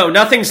funny. No,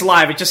 nothing's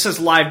live. It just says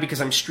live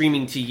because I'm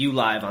streaming to you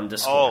live on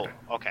Discord.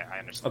 Oh, okay, I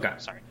understand. Okay,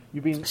 sorry.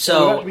 You've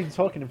been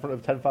talking in front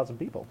of 10,000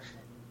 people.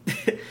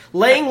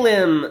 Lang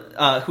Lim,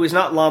 who is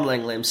not Lon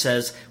Lang Lim,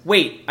 says,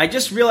 "Wait, I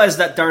just realized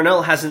that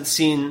Darnell hasn't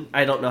seen."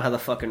 I don't know how to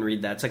fucking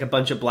read that. It's like a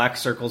bunch of black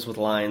circles with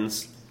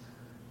lines.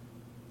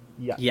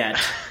 Yeah. Yet.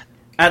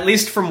 At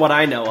least from what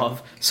I know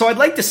of. So I'd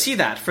like to see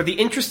that for the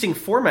interesting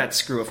format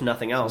screw, if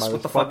nothing else.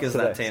 What the fuck is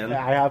that, Tan?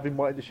 I have been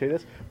wanting to show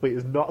this, but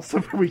it's not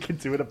something we can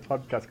do in a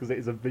podcast because it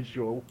is a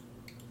visual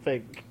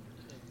thing.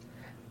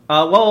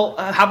 Well,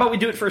 how about we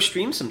do it for a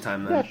stream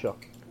sometime then? Yeah, sure.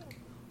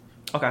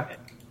 Okay.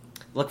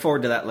 Look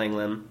forward to that, Lang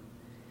Lim.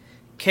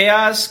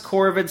 Chaos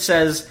Corvid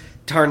says,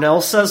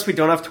 Darnell says we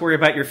don't have to worry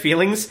about your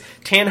feelings.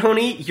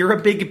 Tanhoney, you're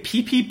a big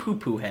pee-pee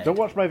poo-poo head. Don't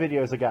watch my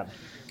videos again.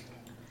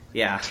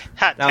 Yeah.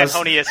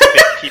 Tanhoney is a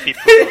big pee-pee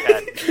poo-poo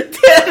head.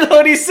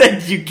 Tanhoney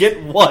said you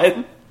get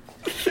one.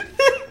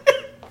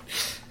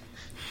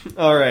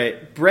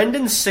 Alright.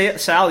 Brendan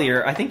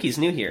Salyer, I think he's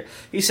new here.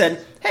 He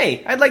said,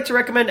 hey, I'd like to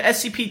recommend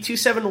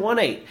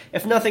SCP-2718,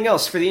 if nothing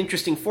else, for the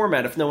interesting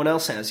format if no one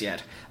else has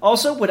yet.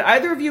 Also, would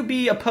either of you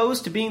be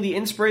opposed to being the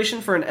inspiration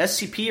for an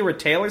SCP or a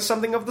tale or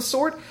something of the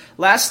sort?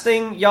 Last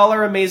thing, y'all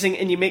are amazing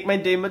and you make my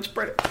day much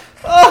brighter.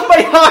 Oh,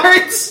 my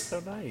heart!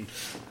 So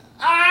nice.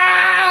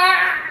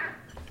 Ah!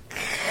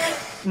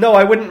 No,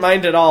 I wouldn't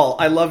mind at all.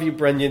 I love you,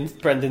 Brendan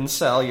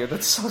Salyer.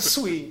 That's so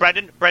sweet.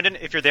 Brendan,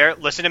 if you're there,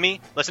 listen to me.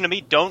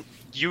 Don't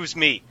use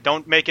me.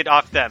 Don't make it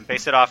off them.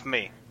 Base it off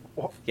me.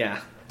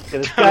 Yeah.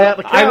 Get this guy out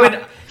the car. I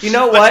would. You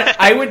know what?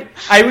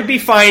 I would be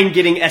fine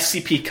getting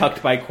SCP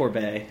cucked by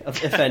Corbet,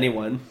 if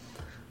anyone.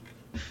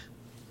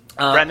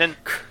 Brendan,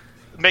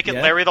 make it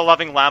Larry the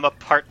Loving Llama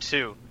Part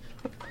 2.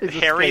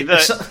 Harry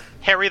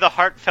the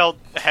Heartfelt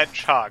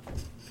Hedgehog.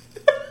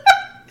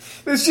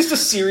 There's just a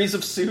series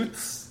of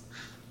suits.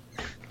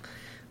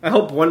 I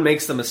hope one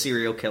makes them a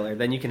serial killer.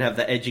 Then you can have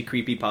the edgy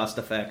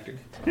creepypasta factor.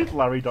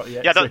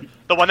 Larry.exe. Yeah,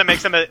 the one that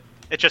makes them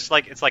it's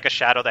like a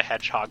Shadow the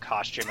Hedgehog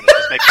costume, and it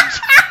just makes them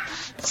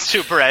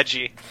super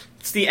edgy.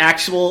 It's the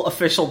actual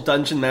official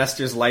Dungeon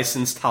Master's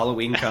licensed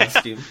Halloween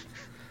costume.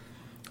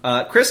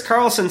 Chris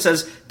Carlson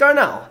says,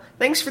 Darnell,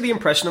 thanks for the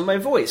impression of my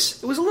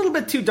voice. It was a little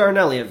bit too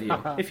Darnell-y of you,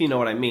 if you know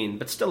what I mean,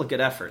 but still a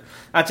good effort.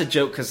 That's a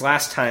joke, because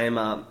last time,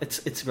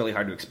 it's really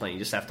hard to explain. You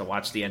just have to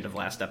watch the end of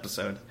last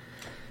episode.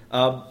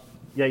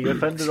 Yeah, you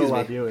offended all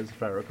our viewers,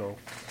 if I recall.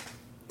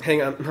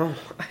 Hang on. No,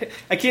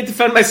 I can't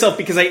defend myself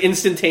because I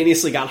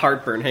instantaneously got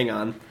heartburn. Hang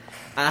on.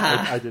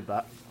 I did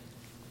that.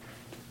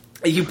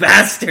 You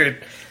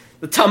bastard!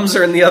 The Tums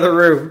are in the other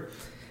room.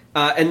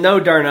 And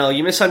no, Darnell,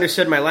 you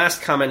misunderstood my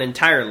last comment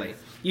entirely.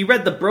 You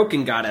read the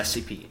Broken God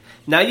SCP.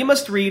 Now you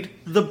must read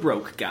the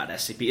Broke God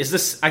SCP. Is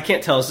this... I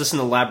can't tell. Is this an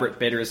elaborate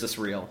bit or is this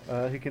real?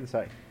 Who can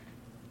say?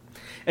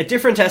 A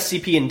different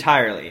SCP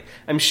entirely.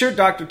 I'm sure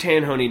Dr.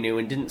 Tanhoney knew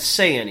and didn't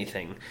say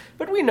anything,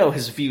 but we know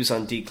his views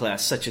on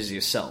D-Class, such as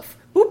yourself.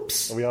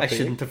 Oops, I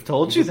shouldn't have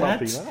told you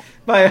that.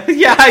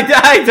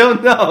 I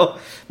don't know.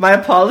 My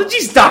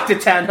apologies, Dr.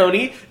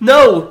 Tanhoney.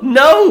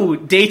 No,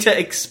 data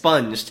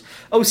expunged.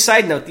 Oh,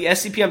 side note, the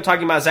SCP I'm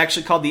talking about is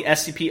actually called the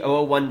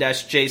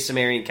SCP-001-J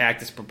Sumerian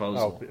Cactus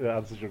Proposal. Oh, that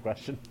answers your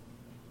question.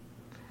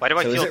 Why do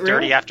I feel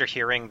dirty after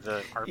hearing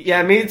the RP?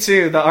 Yeah, me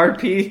too. The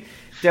RP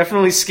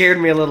definitely scared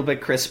me a little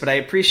bit, Chris, but I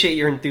appreciate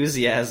your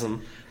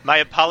enthusiasm. My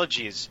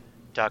apologies,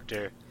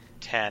 Dr.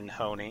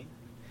 Tanhoney.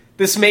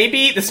 This may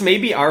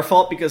be our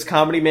fault because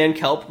Comedy Man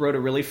Kelp wrote a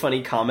really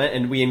funny comment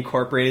and we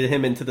incorporated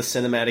him into the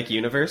cinematic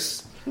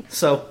universe.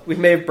 So we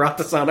may have brought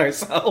this on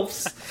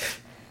ourselves.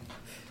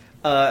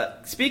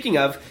 Speaking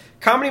of,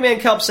 Comedy Man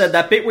Kelp said,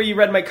 that bit where you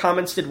read my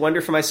comments did wonder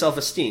for my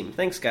self-esteem.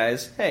 Thanks,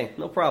 guys. Hey,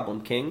 no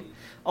problem, King.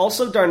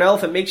 Also, Darnell,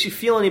 if it makes you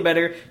feel any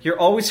better, you're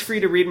always free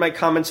to read my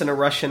comments in a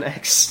Russian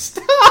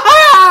accent.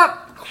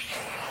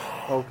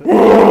 Oh, come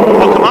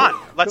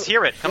on. Let's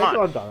hear it. Come on.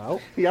 Come on,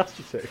 Darnell. He asked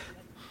you to.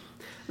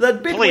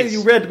 That bit where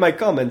you read my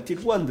comment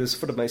did wonders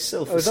for my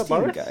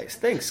self-esteem, guys.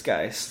 Thanks,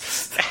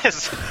 guys.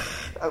 Is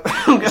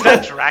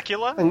that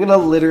Dracula? I'm gonna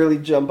literally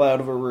jump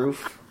out of a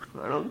roof.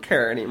 I don't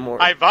care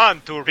anymore. I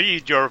want to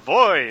read your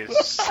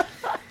voice.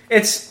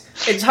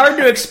 It's hard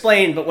to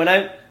explain, but when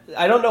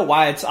I don't know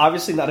why, it's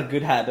obviously not a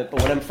good habit,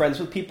 but when I'm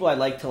friends with people, I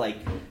like to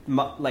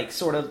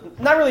sort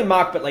of, not really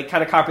mock, but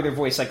kind of copy their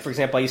voice. Like, for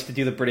example, I used to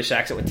do the British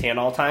accent with Tan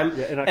all the time.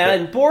 Yeah,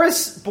 and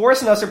Boris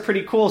and us are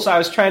pretty cool, so I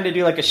was trying to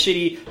do a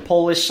shitty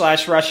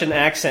Polish/Russian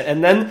accent.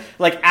 And then,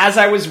 as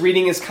I was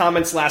reading his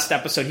comments last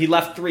episode, he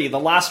left 3. The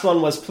last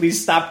one was,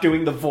 please stop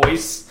doing the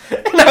voice.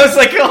 And I was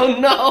like, oh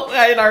no,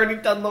 I had already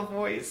done the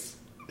voice.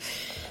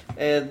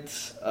 And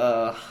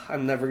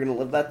I'm never going to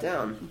live that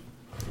down.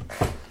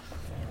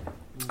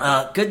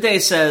 Good Day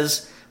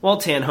says, well,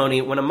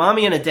 Tanhoney, when a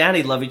mommy and a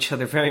daddy love each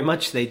other very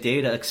much, they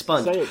data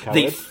expunge. Say it, coward.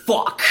 They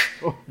fuck.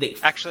 They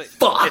Actually,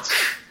 fuck.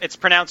 it's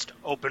pronounced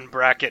open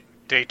bracket,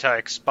 data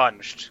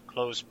expunged,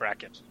 close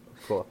bracket.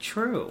 Of course.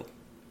 True.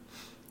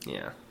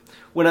 Yeah.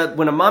 When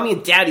a mommy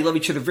and daddy love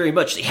each other very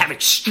much, they have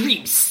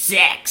extreme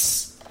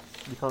sex.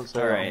 You can't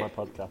say All that right. on my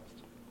podcast.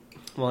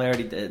 Well, I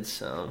already did,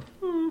 so...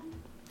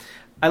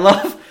 I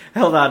love...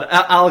 Hold on,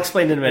 I'll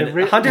explain in a minute.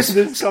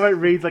 This comment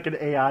reads like an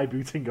AI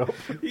booting up.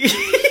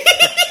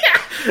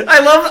 I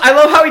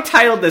love how he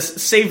titled this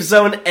Safe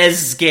Zone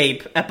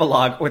Escape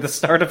Epilogue, or the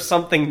start of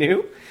something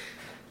new.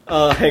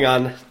 Hang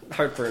on.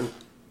 Heartburn.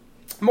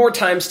 More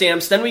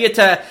timestamps. Then we get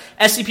to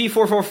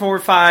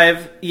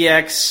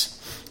SCP-4445-EX.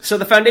 So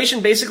the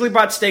Foundation basically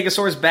brought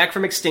stegosaurs back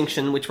from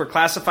extinction, which were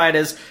classified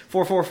as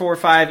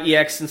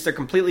 4445-EX since they're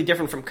completely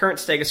different from current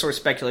stegosaur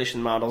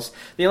speculation models.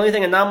 The only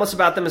thing anomalous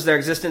about them is their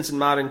existence in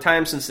modern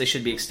times since they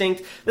should be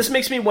extinct. This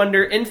makes me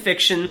wonder, in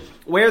fiction,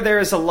 where there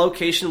is a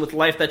location with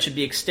life that should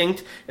be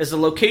extinct, is the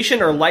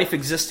location or life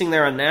existing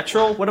there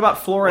unnatural? What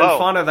about flora and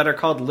fauna that are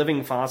called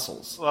living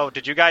fossils? Whoa,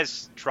 did you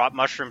guys drop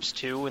mushrooms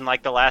too in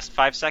like the last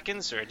 5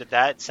 seconds, or did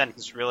that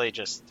sentence really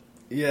just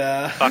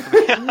Yeah. fuck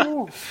me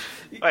up?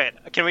 Wait,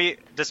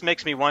 this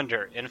makes me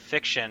wonder, in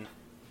fiction,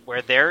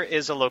 where there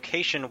is a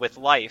location with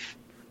life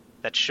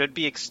that should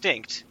be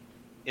extinct,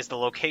 is the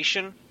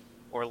location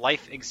or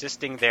life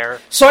existing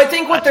there? So I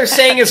think what they're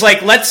saying is,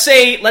 like, let's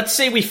say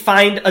we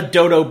find a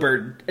dodo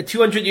bird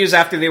 200 years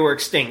after they were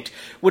extinct.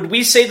 Would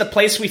we say the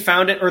place we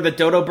found it or the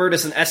dodo bird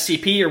is an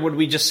SCP, or would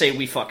we just say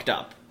we fucked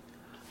up?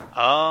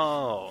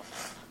 Oh.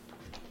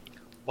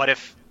 What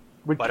if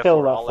We'd What if kill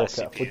we're that all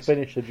fucker. SCPs? We'd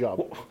finish the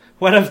job.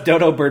 What if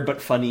dodo bird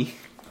but funny?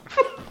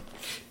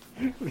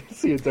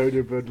 See a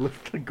dodo bird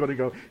lift and gotta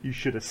go, you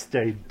should have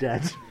stayed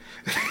dead.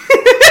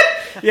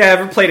 Yeah,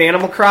 ever played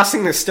Animal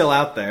Crossing? They're still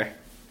out there.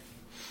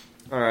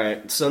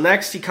 Alright, so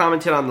next he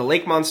commented on the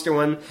lake monster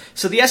one.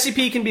 So the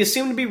SCP can be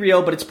assumed to be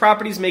real, but its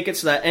properties make it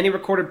so that any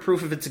recorded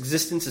proof of its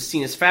existence is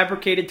seen as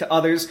fabricated to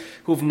others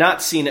who have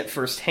not seen it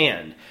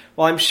firsthand.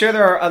 While I'm sure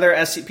there are other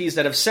SCPs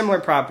that have similar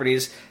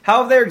properties, how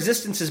have their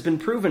existence has been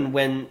proven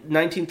when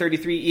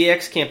 1933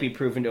 EX can't be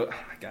proven to... Oh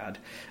my god.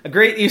 A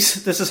great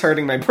use... This is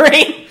hurting my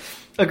brain.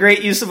 A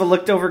great use of a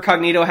looked-over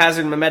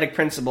cognitohazard mimetic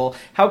principle.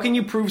 How can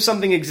you prove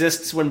something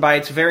exists when by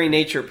its very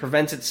nature it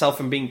prevents itself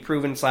from being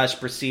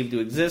proven/perceived to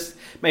exist?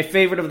 My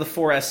favorite of the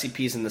 4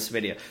 SCPs in this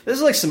video. This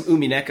is like some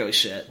Umineko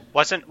shit.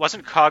 wasn't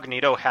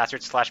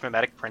cognitohazard /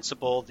 mimetic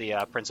principle the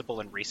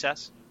principle in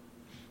Recess?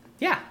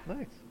 Yeah,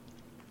 Nice.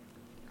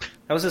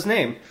 that was his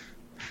name.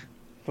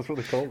 That's what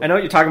they call it. I know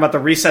what you're talking about, the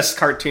Recess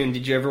cartoon.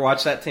 Did you ever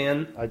watch that,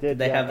 Tan? I did.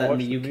 They yeah, have that I in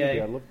watched the UK?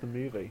 Movie. I loved the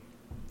movie.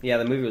 Yeah,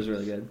 the movie was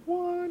really good.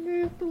 One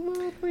is the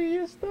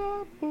loveliest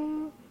of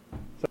all.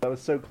 So that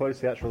was so close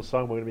to the actual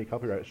song, we're going to be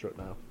copyright struck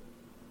now.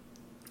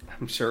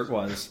 I'm sure it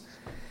was.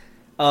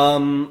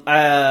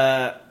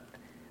 I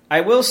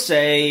will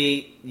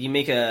say you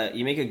make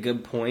a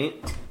good point.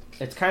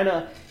 It's kind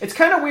of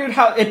weird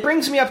how it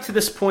brings me up to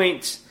this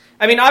point.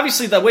 I mean,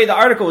 obviously the way the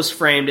article was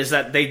framed is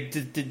that they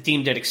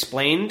deemed it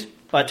explained,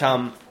 but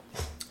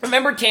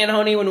remember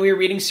Tanhoney when we were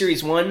reading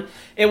Series 1?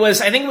 I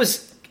think it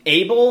was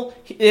Abel.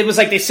 It was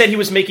like they said he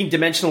was making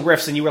dimensional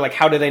rifts, and you were like,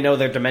 how do they know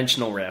they're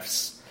dimensional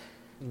rifts?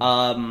 You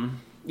know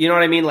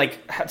what I mean? Like,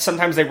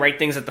 sometimes they write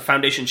things that the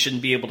Foundation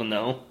shouldn't be able to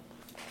know.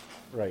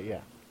 Right, yeah.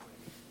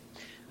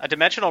 A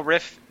dimensional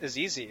riff is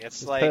easy.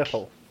 It's like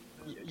Purple.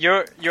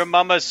 your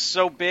mama's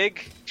so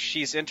big,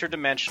 she's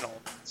interdimensional.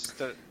 It's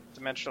the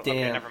dimensional. Damn,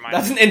 Okay, never mind.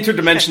 that's an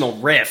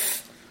interdimensional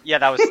riff. Yeah,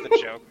 that was the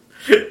joke.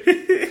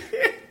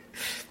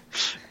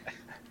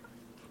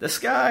 This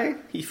guy,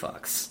 he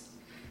fucks.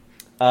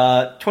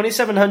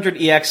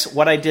 2700 EX,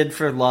 What I Did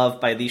for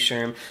Love by Lee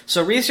Sherm.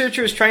 So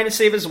researcher is trying to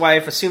save his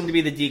wife, assumed to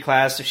be the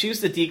D-Class. If she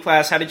was the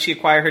D-Class, how did she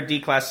acquire her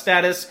D-Class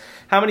status?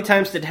 How many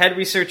times did head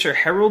researcher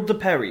Harold de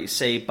Perry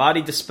say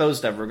body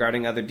disposed of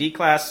regarding other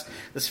D-Class?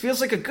 This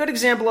feels like a good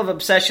example of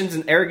obsessions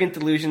and arrogant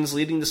delusions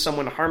leading to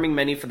someone harming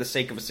many for the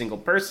sake of a single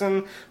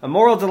person. A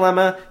moral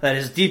dilemma that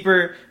is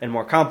deeper and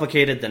more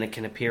complicated than it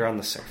can appear on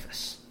the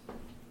surface.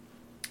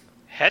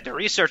 Head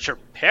researcher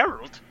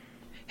Harold?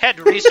 Head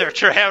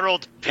researcher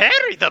Harold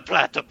Perry the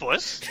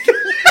platypus?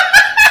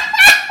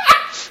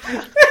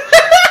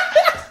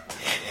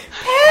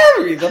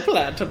 Harry the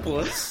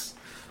platypus.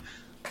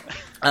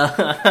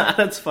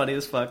 That's funny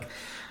as fuck.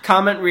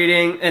 Comment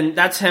reading, and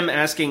that's him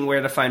asking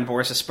where to find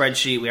Boris'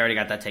 spreadsheet. We already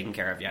got that taken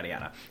care of, yada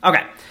yada.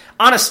 Okay,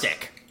 on a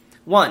stick.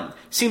 1.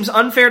 Seems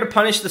unfair to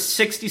punish the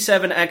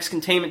 67X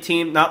containment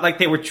team, not like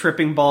they were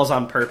tripping balls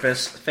on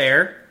purpose.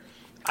 Fair.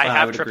 I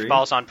have would tripped agree.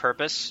 balls on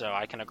purpose, so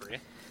I can agree.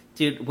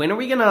 Dude, when are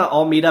we gonna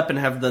all meet up and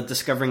have the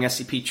Discovering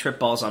SCP Trip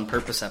Balls on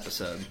Purpose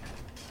episode?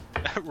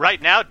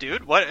 Right now,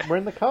 dude. What? We're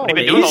in the car. What have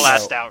you been Days? doing the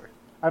last hour?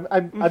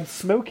 I'm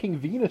smoking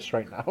Venus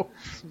right now.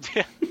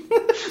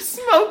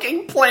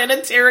 Smoking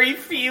planetary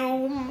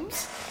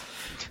fumes.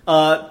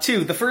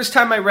 2. The first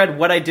time I read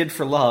What I Did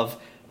for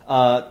Love,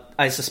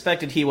 I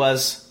suspected he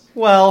was,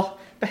 well,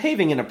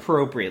 behaving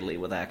inappropriately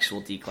with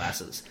actual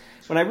D-classes.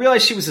 When I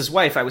realized she was his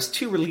wife, I was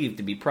too relieved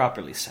to be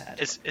properly sad.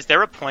 Is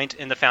there a point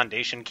in the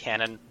Foundation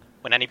canon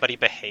when anybody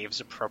behaves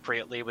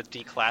appropriately with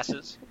D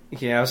classes?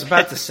 Yeah, I was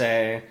about to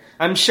say.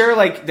 I'm sure,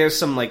 like, there's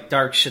some, like,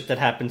 dark shit that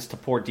happens to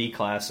poor D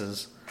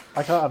classes.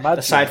 I can't imagine.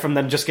 Aside from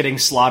them just getting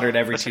slaughtered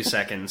every 2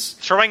 seconds.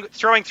 Throwing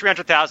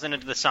 300,000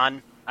 into the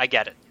sun, I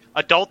get it.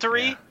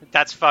 Adultery, Yeah.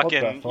 That's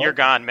fucking, you're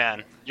gone,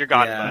 man. You're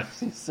gone, Yeah.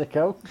 bud.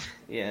 Sicko.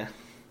 Yeah.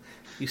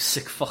 You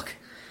sick fuck.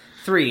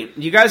 3.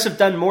 You guys have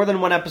done more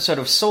than one episode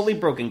of solely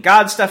Broken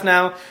God stuff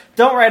now.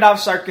 Don't write off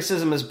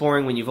Sarcasm as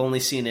boring when you've only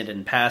seen it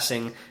in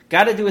passing.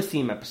 Gotta do a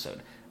theme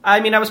episode. I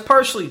mean, I was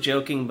partially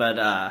joking,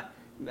 but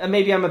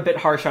maybe I'm a bit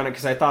harsh on it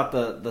because I thought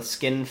the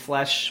skin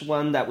flesh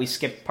one that we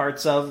skipped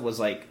parts of was,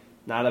 like,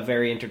 not a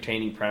very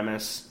entertaining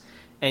premise.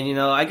 And, you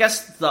know, I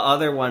guess the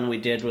other one we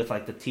did with,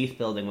 like, the teeth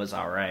building was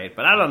alright.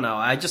 But I don't know.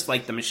 I just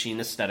like the machine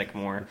aesthetic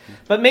more.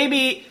 But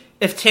maybe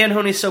if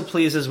Tanhoney so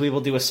pleases, we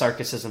will do a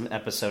Sarcasm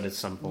episode at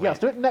some point. Yes,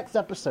 do it next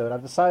episode.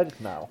 I've decided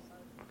now.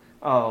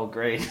 Oh,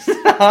 great.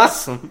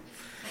 Awesome.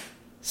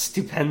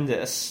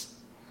 Stupendous.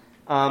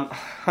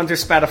 Hunter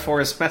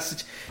Spatafor is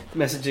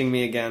messaging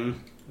me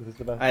again. Is this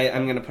the best?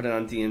 I'm going to put it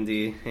on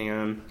D&D. Hang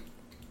on.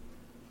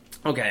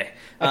 Okay.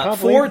 I can't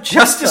 4, believe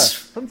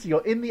Justice... Hunter,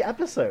 you're in the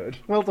episode.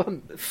 Well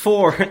done.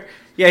 4.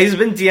 Yeah, he's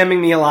been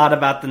DMing me a lot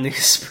about the new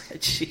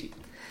spreadsheet.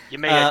 You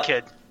made it,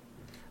 kid.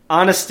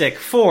 Honestic.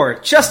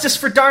 4. Justice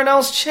for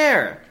Darnell's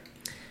chair.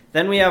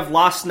 Then we have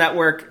Lost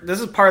Network. This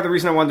is part of the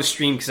reason I wanted to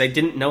stream, because I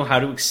didn't know how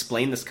to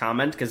explain this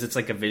comment, because it's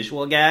like a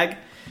visual gag.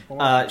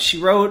 She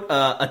wrote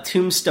a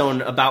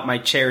tombstone about my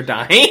chair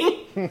dying.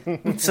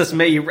 It says,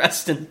 "May you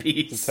rest in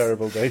peace." It's a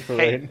terrible day for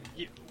Hey, Rain.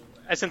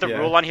 isn't the Yeah.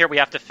 rule on here we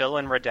have to fill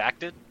in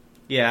redacted?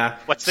 Yeah.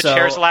 What's the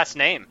chair's last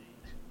name?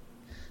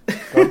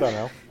 God, don't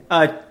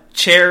know.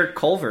 Chair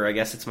Culver, I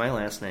guess it's my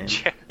last name.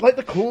 Like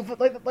the Culver,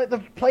 like the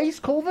place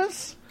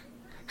Culvers?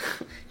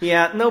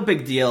 Yeah, no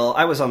big deal.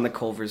 I was on the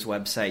Culver's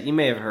website. You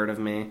may have heard of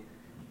me.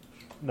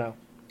 No.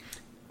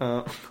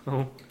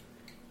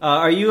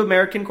 Are you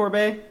American,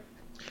 Corbet?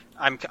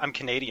 I'm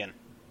Canadian.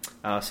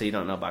 Oh, so you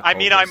don't know about I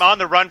mean, Culver's. I'm on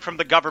the run from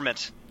the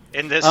government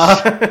in this.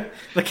 The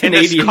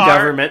Canadian car.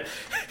 government.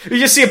 You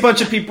just see a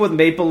bunch of people with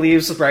maple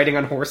leaves riding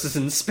on horses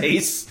in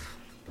space.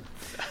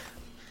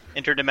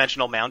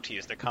 Interdimensional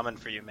Mounties. They're coming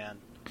for you, man.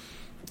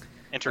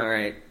 All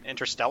right.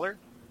 Interstellar?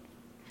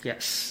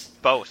 Yes.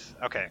 Both.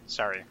 Okay,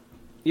 sorry.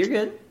 You're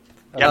good.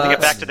 You have to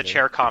get back to the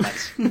chair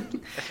comments.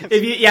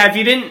 If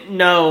you didn't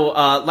know,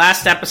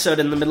 last episode,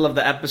 in the middle of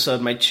the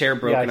episode, my chair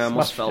broke Yeah, and I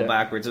almost smashed fell it.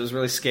 backwards. It was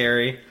really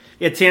scary.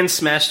 Yeah, Tan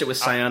smashed it with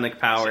psionic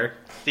power.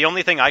 The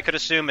only thing I could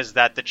assume is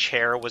that the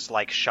chair was,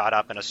 like, shot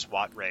up in a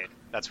SWAT raid.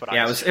 That's what I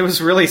Yeah, assumed. it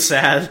was really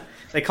sad.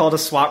 They called a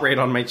SWAT raid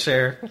on my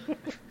chair.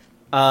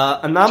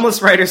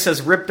 Anomalous Writer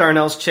says, "Rip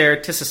Darnell's chair,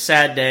 'tis a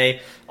sad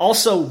day.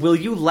 Also, will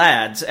you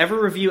lads ever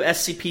review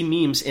SCP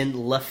memes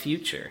in the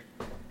future?"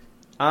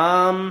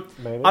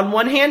 Maybe. On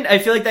one hand, I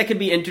feel like that could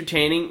be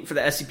entertaining for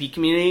the SCP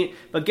community,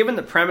 but given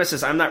the premise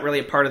is I'm not really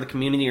a part of the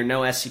community or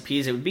know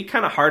SCPs, it would be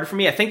kind of hard for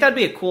me. I think that'd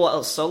be a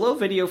cool solo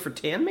video for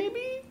Tan,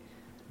 maybe?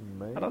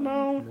 I don't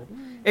know.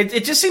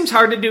 It just seems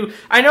hard to do.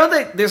 I know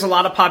that there's a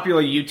lot of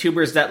popular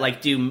YouTubers that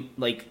like do,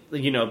 like,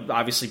 you know,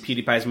 obviously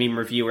PewDiePie's meme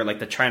review or like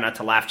the try not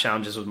to laugh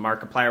challenges with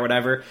Markiplier or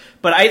whatever,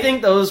 but I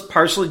think those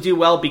partially do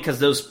well because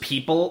those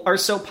people are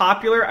so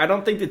popular. I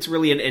don't think it's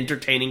really an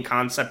entertaining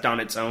concept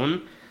on its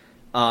own.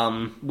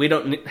 We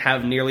don't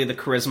have nearly the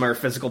charisma or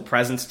physical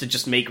presence to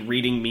just make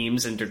reading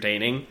memes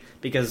entertaining,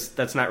 because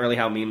that's not really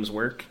how memes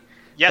work.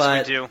 Yes,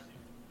 But we do.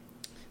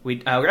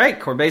 Right,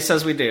 Corbet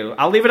says we do.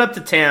 I'll leave it up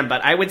to Tam,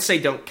 but I would say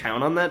don't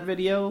count on that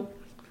video.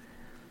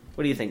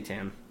 What do you think,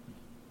 Tam?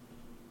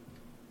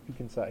 You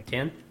can say.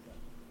 Tan?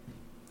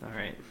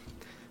 Alright.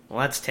 Well,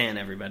 that's Tan,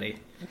 everybody.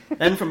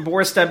 Then from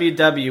Boris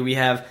WW, we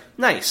have,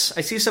 "Nice,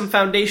 I see some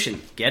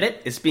foundation. Get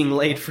it? It's being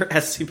laid for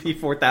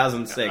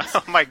SCP-4006.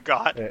 Oh my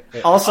god.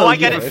 Also, Oh, I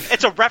get you it. have-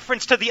 It's a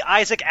reference to the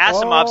Isaac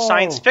Asimov Oh.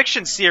 science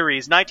fiction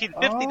series,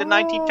 1950 to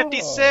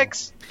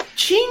 1956.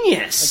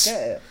 Genius! I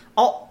get it.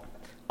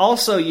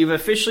 Also, you've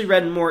officially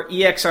read more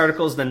EX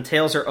articles than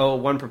Tales or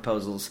 001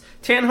 proposals.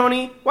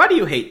 Tanhoney, why do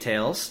you hate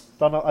Tales?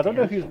 Donald, I don't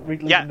know who's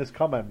leaving Yeah. this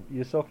comment.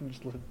 You're talking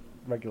just with a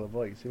regular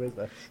voice. Who is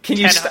this? Can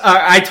you? Tan-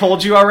 I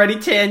told you already,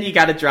 Tan. You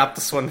got to drop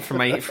this one for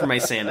my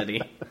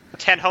sanity.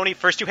 Tanhoney,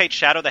 first you hate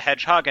Shadow the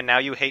Hedgehog, and now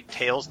you hate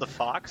Tails the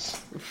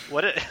Fox?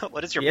 What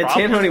is your Yeah,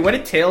 problem? Tanhoney, what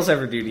did Tails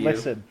ever do to you?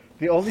 Listen,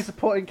 the only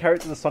supporting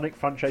character the Sonic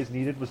franchise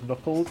needed was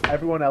Knuckles.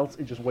 Everyone else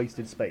is just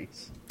wasted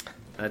space.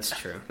 That's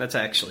true. That's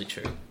actually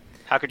true.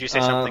 How could you say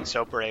something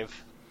so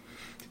brave?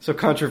 So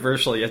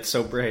controversial yet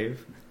so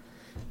brave.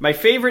 My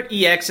favorite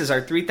EXs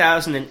are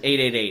 3000 and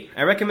 888.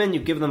 I recommend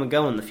you give them a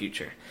go in the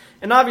future.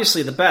 And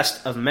obviously the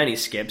best of many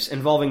skips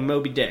involving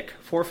Moby Dick,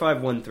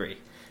 4513.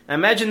 I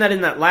imagine that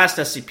in that last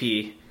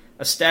SCP,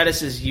 a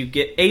status is you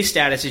get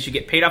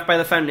paid off by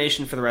the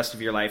Foundation for the rest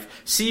of your life.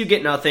 C, you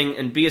get nothing,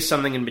 and B is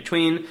something in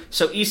between.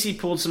 So EC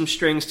pulled some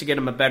strings to get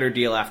him a better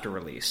deal after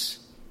release.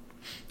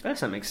 I guess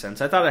that makes sense.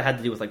 I thought it had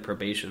to do with like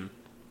probation.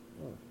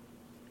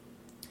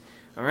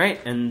 Alright,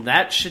 and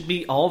that should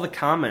be all the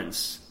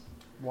comments.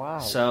 Wow.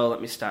 So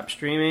let me stop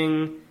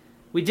streaming.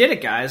 We did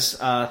it, guys.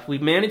 We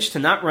managed to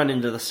not run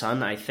into the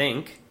sun, I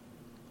think.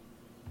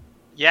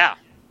 Yeah.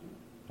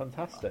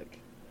 Fantastic.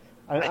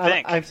 I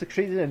think. I've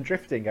succeeded in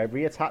drifting. I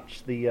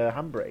reattached the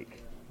handbrake.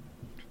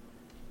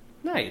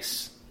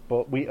 Nice.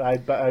 But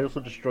I also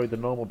destroyed the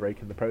normal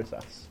brake in the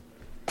process.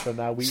 So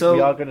now we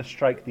So- are going to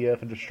strike the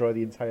Earth and destroy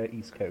the entire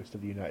east coast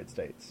of the United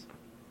States.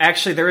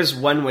 Actually, there is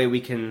one way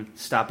we can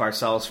stop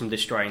ourselves from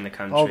destroying the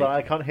country. Hold on,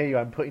 I can't hear you.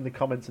 I'm putting the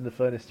comments in the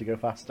furnace to go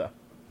faster.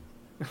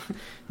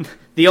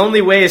 The only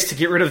way is to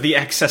get rid of the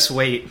excess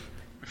weight.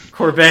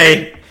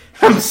 Corbet,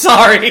 I'm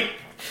sorry.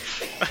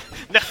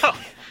 No.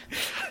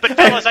 But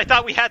fellas, I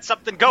thought we had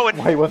something going.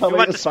 Wait, will that we make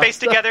went to us space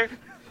faster? together.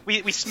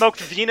 We smoked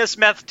Venus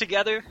meth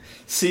together.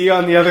 See you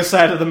on the other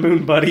side of the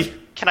moon, buddy.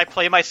 Can I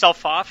play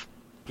myself off?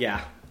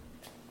 Yeah.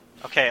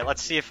 Okay,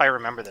 let's see if I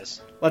remember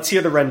this. Let's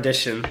hear the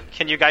rendition.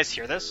 Can you guys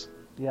hear this?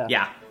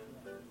 Yeah.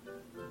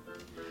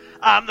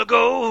 I'm the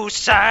ghost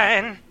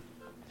sign.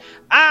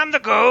 I'm the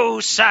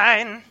ghost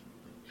sign.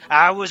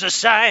 I was a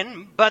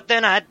sign, but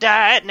then I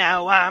died.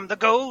 Now I'm the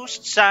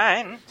ghost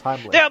sign.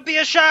 Timely. There'll be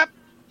a sharp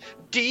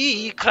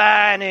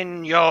decline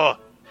in your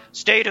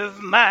state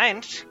of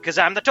mind. 'Cause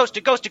I'm the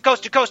toasty, ghosty,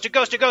 ghosty, ghosty,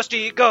 ghosty,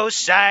 ghosty, ghost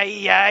sign.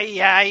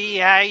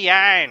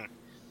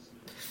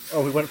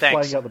 Oh, we went Thanks.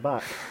 flying out the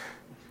back.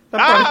 I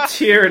brought a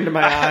tear into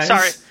my eyes.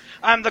 Sorry.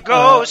 I'm the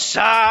ghost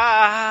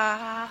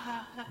sign.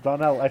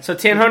 Darnell, So,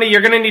 Tanhoney,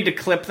 you're going to need to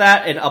clip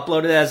that and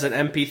upload it as an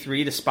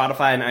MP3 to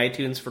Spotify and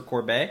iTunes for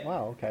Corbet.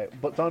 wow, okay.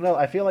 But Darnell,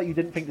 I feel like you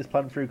didn't think this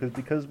plan through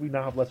because we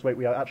now have less weight,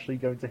 we are actually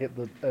going to hit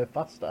the Earth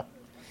faster.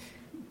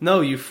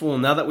 No, you fool.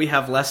 Now that we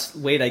have less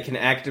weight, I can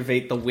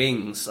activate the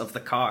wings of the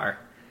car.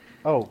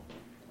 Oh,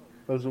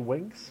 those are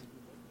wings?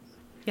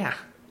 Yeah.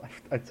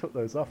 I took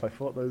those off. I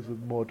thought those were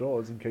more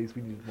doors in case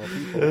we needed more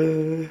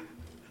people.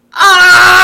 Ah!